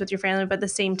experience with your family, but at the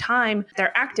same time,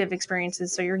 they're active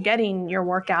experiences. So you're getting your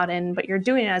workout in, but you're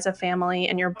doing it as a family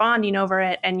and you're bonding over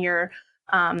it and you're,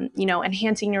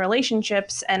 enhancing your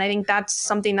relationships. And I think that's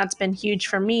something that's been huge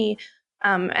for me.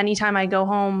 Anytime I go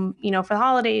home, for the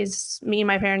holidays, me and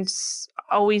my parents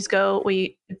always go,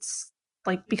 it's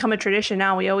like become a tradition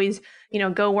now. We always,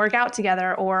 go work out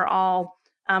together, or I'll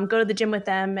go to the gym with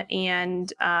them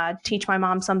and teach my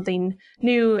mom something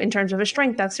new in terms of a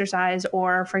strength exercise.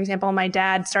 Or, for example, my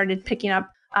dad started taking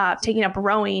up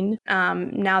rowing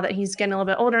now that he's getting a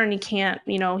little bit older and he can't,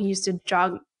 he used to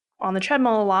jog on the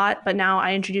treadmill a lot, but now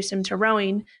I introduced him to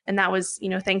rowing. And that was,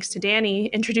 thanks to Danny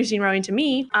introducing rowing to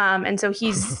me. And so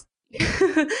he's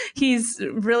he's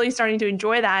really starting to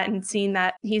enjoy that and seeing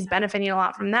that he's benefiting a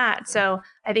lot from that. So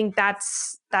I think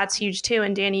that's huge too.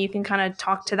 And Danny, you can kind of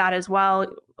talk to that as well,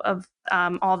 of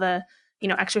all the,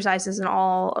 exercises and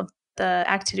all of the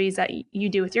activities that you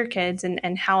do with your kids,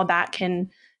 and how that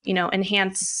can,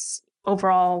 enhance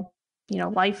overall,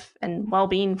 life and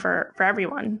well-being for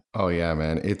everyone. Oh yeah,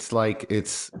 man. It's like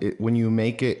when you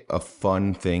make it a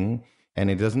fun thing,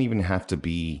 and it doesn't even have to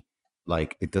be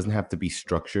it doesn't have to be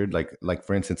structured. Like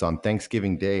for instance, on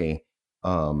Thanksgiving Day,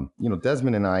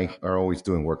 Desmond and I are always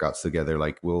doing workouts together.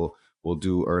 Like we'll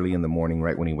do early in the morning,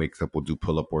 right when he wakes up, we'll do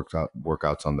pull-up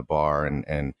workouts on the bar,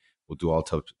 and we'll do all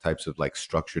types of like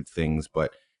structured things.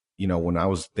 But when I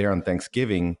was there on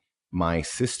Thanksgiving, my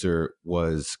sister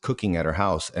was cooking at her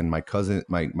house, and my cousin,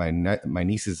 my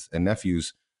nieces and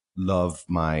nephews love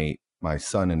my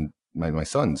son and my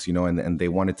sons, and they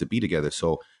wanted to be together.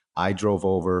 So I drove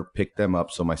over, picked them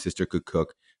up so my sister could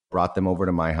cook, brought them over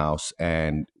to my house,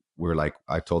 and we're like,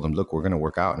 I told them, look, we're going to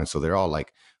work out. And so they're all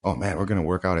like, oh man, we're going to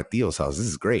work out at Theo's house. This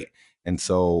is great. And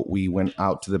so we went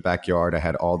out to the backyard. I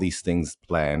had all these things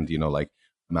planned, like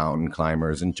mountain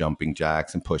climbers and jumping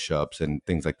jacks and push-ups and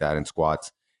things like that and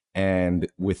squats. And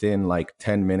within like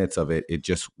 10 minutes of it, it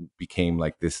just became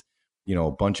like this,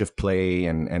 bunch of play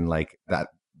and like that.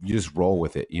 You just roll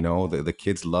with it. The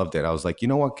kids loved it. I was like, you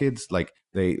know what, kids, like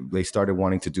they started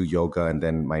wanting to do yoga. And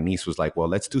then my niece was like, well,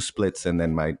 let's do splits. And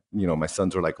then my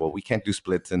sons were like, well, we can't do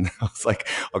splits. And I was like,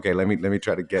 okay, let me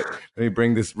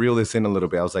reel this in a little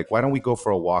bit. I was like, why don't we go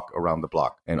for a walk around the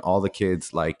block? And all the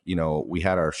kids, like, we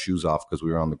had our shoes off because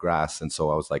we were on the grass. And so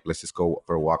I was like, let's just go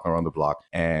for a walk around the block.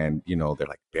 And, they're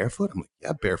like, barefoot? I'm like,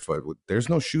 yeah, barefoot. There's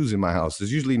no shoes in my house.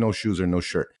 There's usually no shoes or no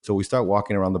shirt. So we start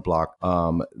walking around the block.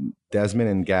 Desmond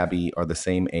and Gabby are the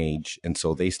same age. And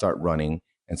so they start running.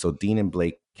 And so Dean and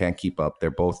Blake can't keep up. They're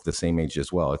both the same age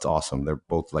as well. It's awesome. They're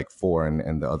both like 4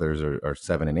 and the others are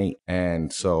 7 and 8.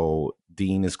 And so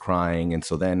Dean is crying. And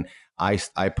so then I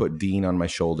put Dean on my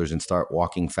shoulders and start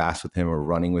walking fast with him or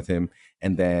running with him.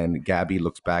 And then Gabby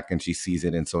looks back and she sees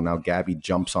it. And so now Gabby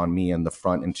jumps on me in the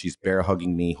front and she's bear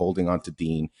hugging me, holding on to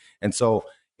Dean. And so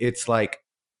it's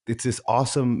this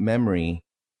awesome memory.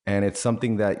 And it's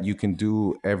something that you can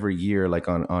do every year, like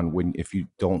on when, if you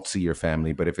don't see your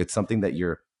family, but if it's something that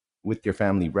you're with your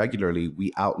family regularly,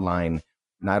 we outline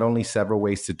not only several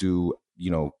ways to do,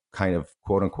 kind of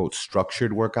quote unquote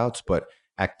structured workouts, but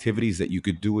activities that you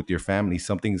could do with your family.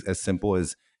 Something as simple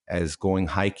as going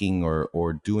hiking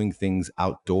or doing things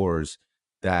outdoors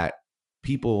that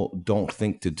people don't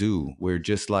think to do. We're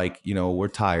just like, we're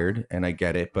tired, and I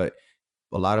get it, but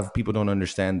a lot of people don't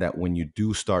understand that when you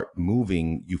do start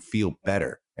moving, you feel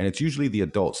better. And it's usually the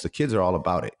adults. The kids are all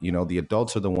about it. The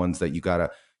adults are the ones that you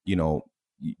gotta,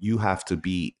 you have to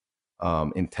be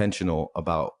intentional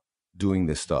about doing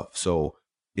this stuff. So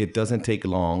it doesn't take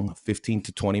long, 15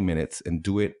 to 20 minutes, and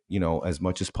do it, as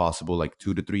much as possible, like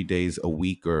 2 to 3 days a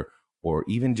week, or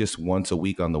even just once a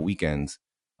week on the weekends.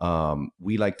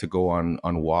 We like to go on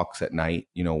walks at night,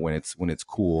 when it's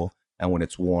cool. And when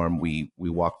it's warm, we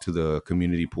walk to the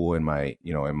community pool in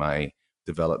my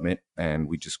development, and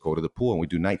we just go to the pool and we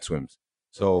do night swims.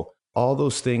 So all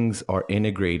those things are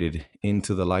integrated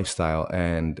into the lifestyle,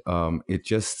 and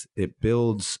it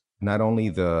builds not only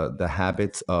the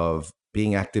habits of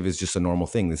being active is just a normal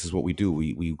thing. This is what we do.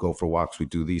 We go for walks, we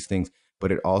do these things,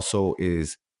 but it also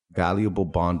is valuable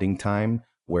bonding time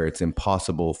where it's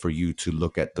impossible for you to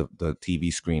look at the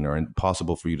TV screen, or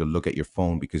impossible for you to look at your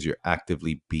phone, because you're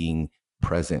actively being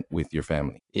present with your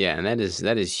family. Yeah, and that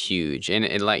is huge. And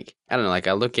it like I don't know, like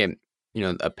I look at,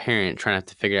 a parent trying to have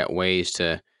to figure out ways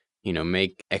to,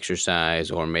 make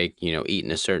exercise or make,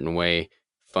 eating a certain way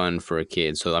fun for a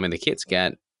kid. So I mean the kids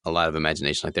got a lot of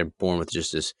imagination. Like they're born with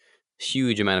just this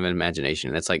huge amount of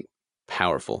imagination. That's like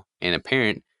powerful. And a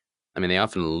parent, I mean, they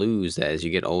often lose that as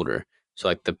you get older. So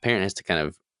like the parent has to kind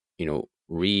of,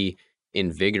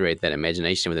 reinvigorate that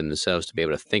imagination within themselves to be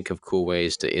able to think of cool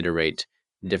ways to iterate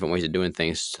different ways of doing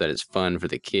things so that it's fun for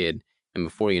the kid. And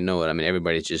before you know it, I mean,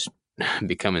 everybody's just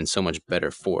becoming so much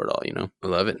better for it all. I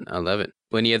love it. I love it.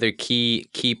 Well, any other key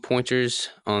pointers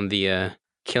on the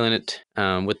killing it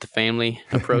with the family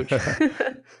approach?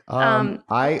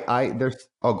 I there's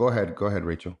oh go ahead,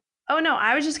 Rachel. Oh, no,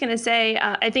 I was just going to say,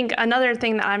 I think another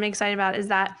thing that I'm excited about is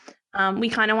that we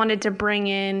kind of wanted to bring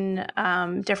in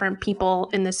different people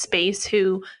in the space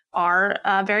who are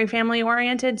very family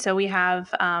oriented. So we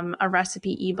have a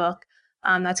recipe ebook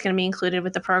that's going to be included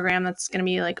with the program. That's going to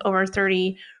be like over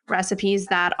 30 recipes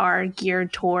that are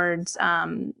geared towards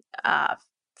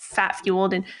fat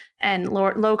fueled and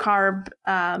low carb,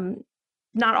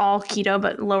 not all keto,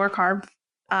 but lower carb,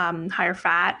 higher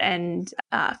fat, and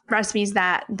recipes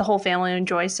that the whole family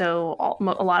enjoys. So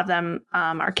a lot of them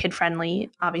are kid friendly,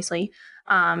 obviously.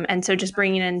 And so just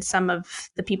bringing in some of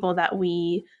the people that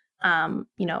we,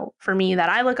 for me, that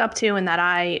I look up to and that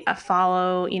I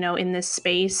follow, in this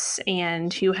space,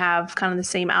 and who have kind of the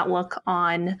same outlook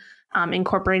on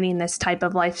incorporating this type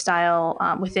of lifestyle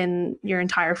within your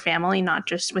entire family, not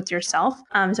just with yourself.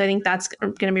 So I think that's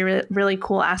going to be a really, really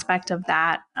cool aspect of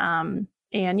that.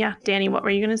 And yeah, Danny, what were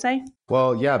you going to say?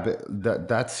 Well, yeah, but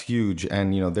that's huge.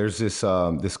 And there's this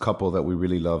couple that we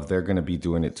really love. They're going to be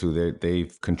doing it too.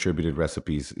 They've contributed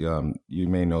recipes. You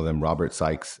may know them, Robert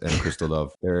Sykes and Crystal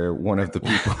Love. They're one of the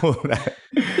people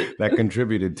that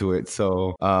contributed to it.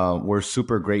 So we're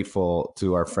super grateful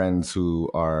to our friends who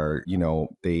are,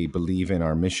 they believe in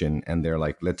our mission, and they're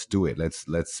like, let's do it.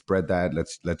 Let's spread that.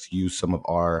 Let's use some of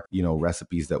our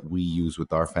recipes that we use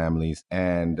with our families.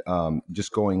 And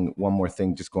just going one more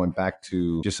thing, just going back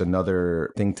to just another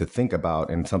thing to think about,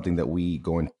 and something that we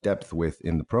go in depth with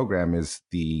in the program, is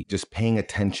the just paying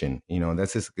attention.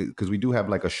 That's just because we do have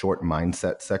like a short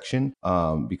mindset section,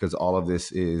 because all of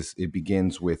this it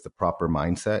begins with the proper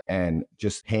mindset and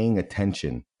just paying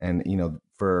attention. And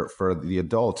for the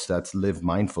adults, that's live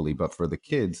mindfully, but for the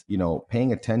kids,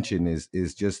 paying attention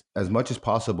is just as much as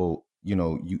possible.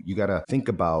 You got to think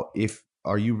about, if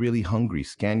are you really hungry?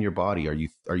 Scan your body. Are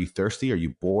you thirsty? Are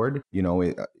you bored?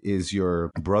 Is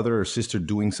your brother or sister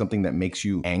doing something that makes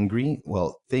you angry?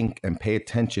 Well, think and pay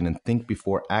attention and think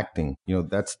before acting.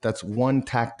 That's one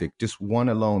tactic, just one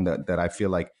alone, that I feel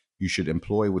like you should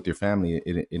employ with your family.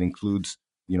 It includes,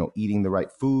 eating the right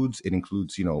foods. It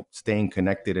includes, staying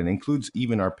connected, and includes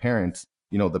even our parents,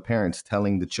 the parents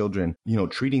telling the children,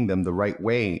 treating them the right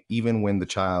way, even when the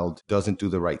child doesn't do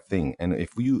the right thing. And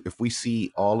if we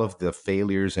see all of the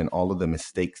failures and all of the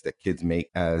mistakes that kids make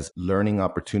as learning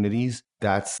opportunities,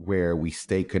 that's where we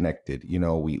stay connected.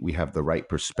 We have the right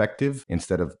perspective,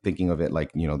 instead of thinking of it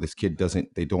like, this kid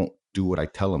they don't do what I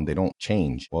tell them. They don't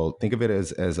change. Well, think of it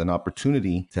as an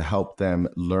opportunity to help them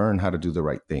learn how to do the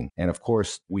right thing. And of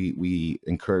course, we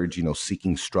encourage,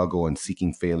 seeking struggle and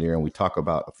seeking failure. And we talk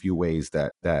about a few ways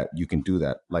that you can do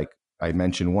that. Like I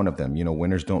mentioned one of them,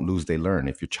 winners don't lose, they learn.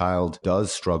 If your child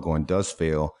does struggle and does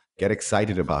fail, get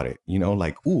excited about it.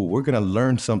 Like, ooh, we're going to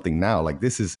learn something now. Like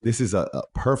this is a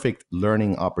perfect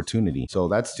learning opportunity. So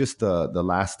that's just the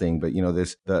last thing. But,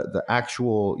 this, the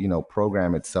actual,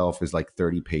 program itself is like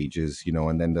 30 pages,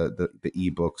 and then the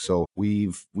ebook. So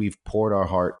we've poured our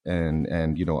heart and,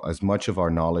 as much of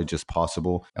our knowledge as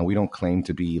possible. And we don't claim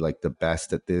to be like the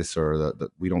best at this, or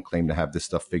we don't claim to have this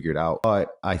stuff figured out. But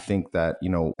I think that,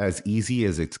 as easy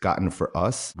as it's gotten for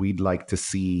us, we'd like to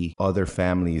see other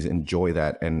families enjoy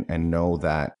that, and know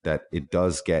that it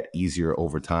does get easier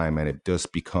over time, and it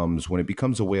just becomes, when it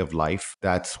becomes a way of life,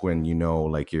 that's when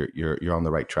like you're on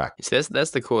the right track. So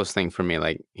that's the coolest thing for me.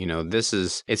 Like,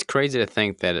 it's crazy to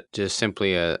think that just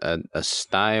simply a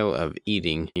style of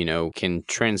eating, can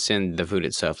transcend the food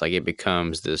itself. Like it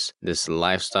becomes this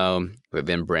lifestyle that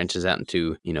then branches out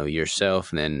into,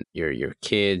 yourself, and then your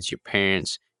kids, your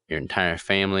parents, your entire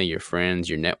family, your friends,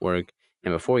 your network.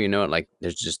 And before you know it, like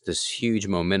there's just this huge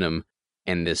momentum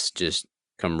and this just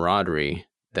camaraderie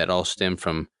that all stem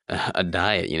from a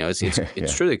diet. You know, it's Yeah.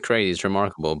 truly crazy. It's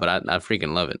remarkable, but I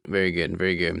freaking love it. Very good,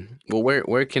 very good. Well,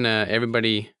 where can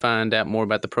everybody find out more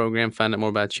about the program, find out more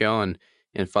about y'all, and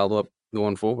follow up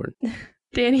going forward?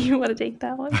 Danny, you want to take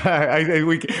that one?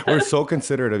 We're so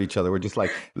considerate of each other. We're just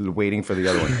like waiting for the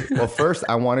other one. Well, first,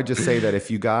 I want to just say that if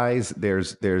you guys,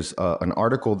 there's an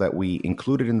article that we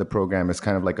included in the program. It's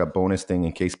kind of like a bonus thing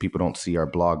in case people don't see our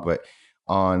blog. But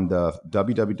on the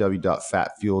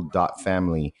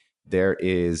www.fatfuel.family, there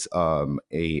is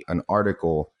an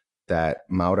article that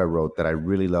Maura wrote that I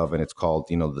really love, and it's called,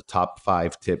 the top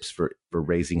 5 tips for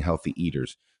raising healthy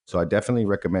eaters. So I definitely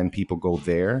recommend people go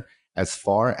there. As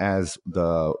far as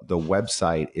the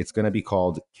website, it's going to be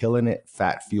called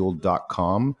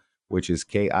killingitfatfuel.com, which is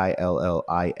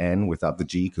KILLIN without the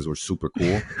G because we're super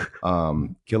cool.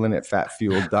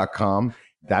 Killingitfatfuel.com.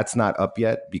 That's not up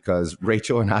yet because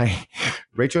Rachel and I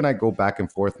go back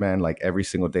and forth, man, like every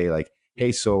single day. Like,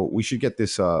 hey, so we should get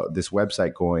this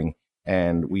website going.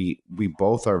 And we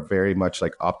both are very much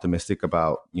like optimistic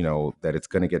about, that it's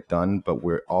going to get done. But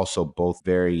we're also both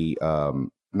very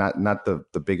not the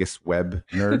biggest web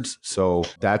nerds. So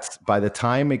that's by the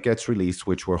time it gets released,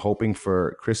 which we're hoping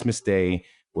for Christmas Day,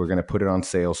 we're going to put it on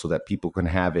sale so that people can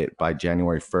have it by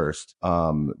January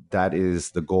 1st. That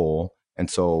is the goal. And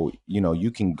so,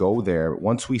 you can go there.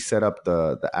 Once we set up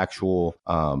the actual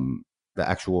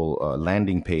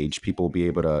landing page, people will be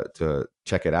able to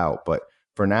check it out. But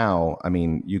for now, I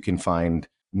mean, you can find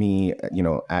me,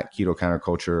 at Keto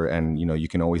Counterculture, and, you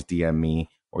can always DM me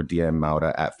or DM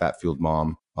Maura at Fatfueled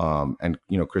Mom. And,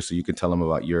 Crystal, you can tell them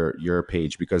about your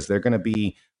page because they're going to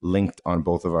be linked on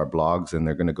both of our blogs and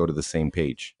they're going to go to the same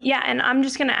page. Yeah. And I'm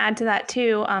just going to add to that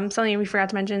too. Something we forgot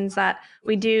to mention is that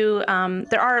we do,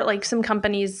 there are like some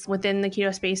companies within the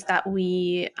keto space that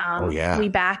we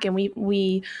back, and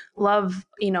we love,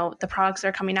 the products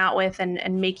they're coming out with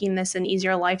and making this an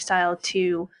easier lifestyle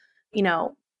to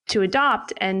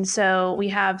adopt. And so we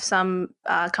have some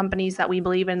companies that we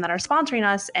believe in that are sponsoring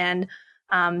us, and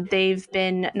they've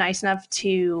been nice enough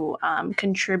to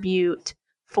contribute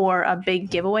for a big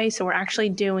giveaway. So we're actually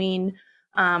doing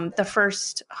the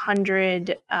first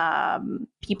 100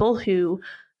 people who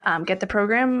get the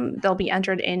program. They'll be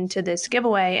entered into this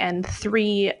giveaway, and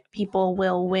 3 people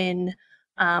will win.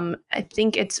 I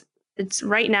think it's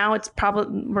right now, it's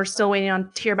probably, we're still waiting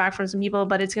to hear back from some people,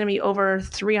 but it's going to be over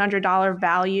 $300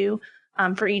 value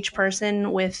for each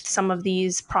person with some of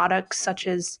these products, such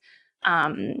as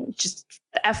just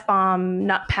the F-Bomb,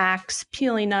 nut packs,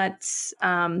 peeling nuts,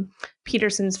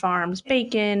 Peterson's Farms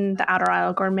bacon, the Outer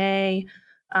Isle Gourmet,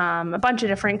 a bunch of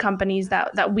different companies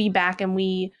that we back and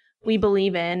we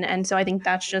believe in. And so I think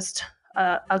that's just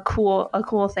a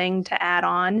cool thing to add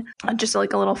on, just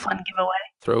like a little fun giveaway.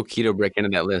 Throw Keto Brick into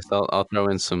that list. I'll throw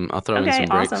in some. I'll throw in some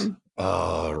bricks. Awesome.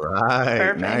 All right,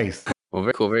 perfect. Nice. Well,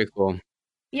 very cool, very cool.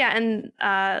 Yeah, and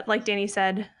like Danny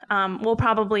said, we'll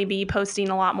probably be posting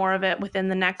a lot more of it within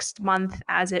the next month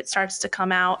as it starts to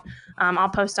come out. I'll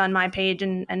post on my page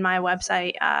and my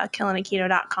website,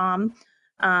 killingitketo.com.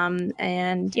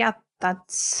 And yeah,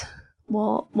 that's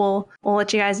we'll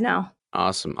let you guys know.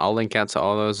 Awesome. I'll link out to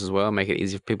all those as well, make it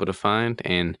easy for people to find,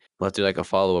 and we'll have to do like a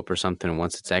follow-up or something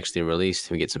once it's actually released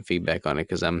and we get some feedback on it,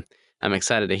 because I'm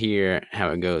excited to hear how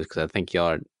it goes, because I think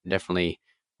y'all are definitely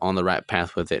on the right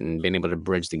path with it, and being able to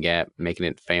bridge the gap, making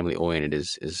it family-oriented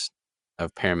is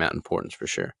of paramount importance for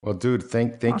sure. Well, dude,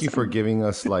 thank you for giving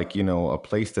us like, a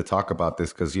place to talk about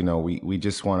this, because, we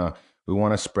just want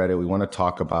to spread it. We want to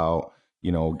talk about,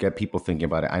 get people thinking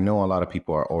about it. I know a lot of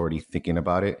people are already thinking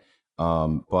about it.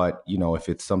 But, if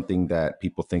it's something that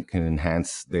people think can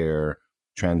enhance their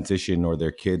transition or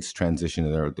their kids'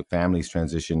 transition or the family's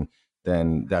transition,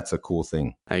 then that's a cool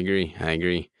thing. I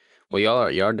agree. Well, y'all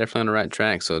are definitely on the right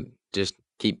track. So just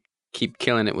keep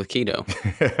killing it with keto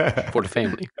for the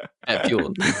family at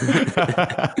Fueled.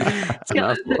 It's a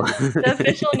mouthful. The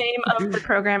official name of the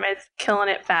program is Killing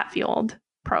It Fat Fueled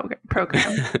program.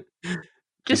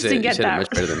 Just to get that.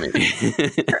 Much better than me.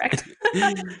 Correct.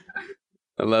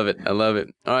 I love it. All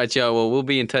right, y'all. Well, we'll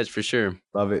be in touch for sure.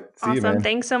 Love it. See awesome. you, man.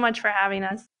 Thanks so much for having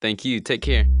us. Thank you. Take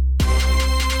care.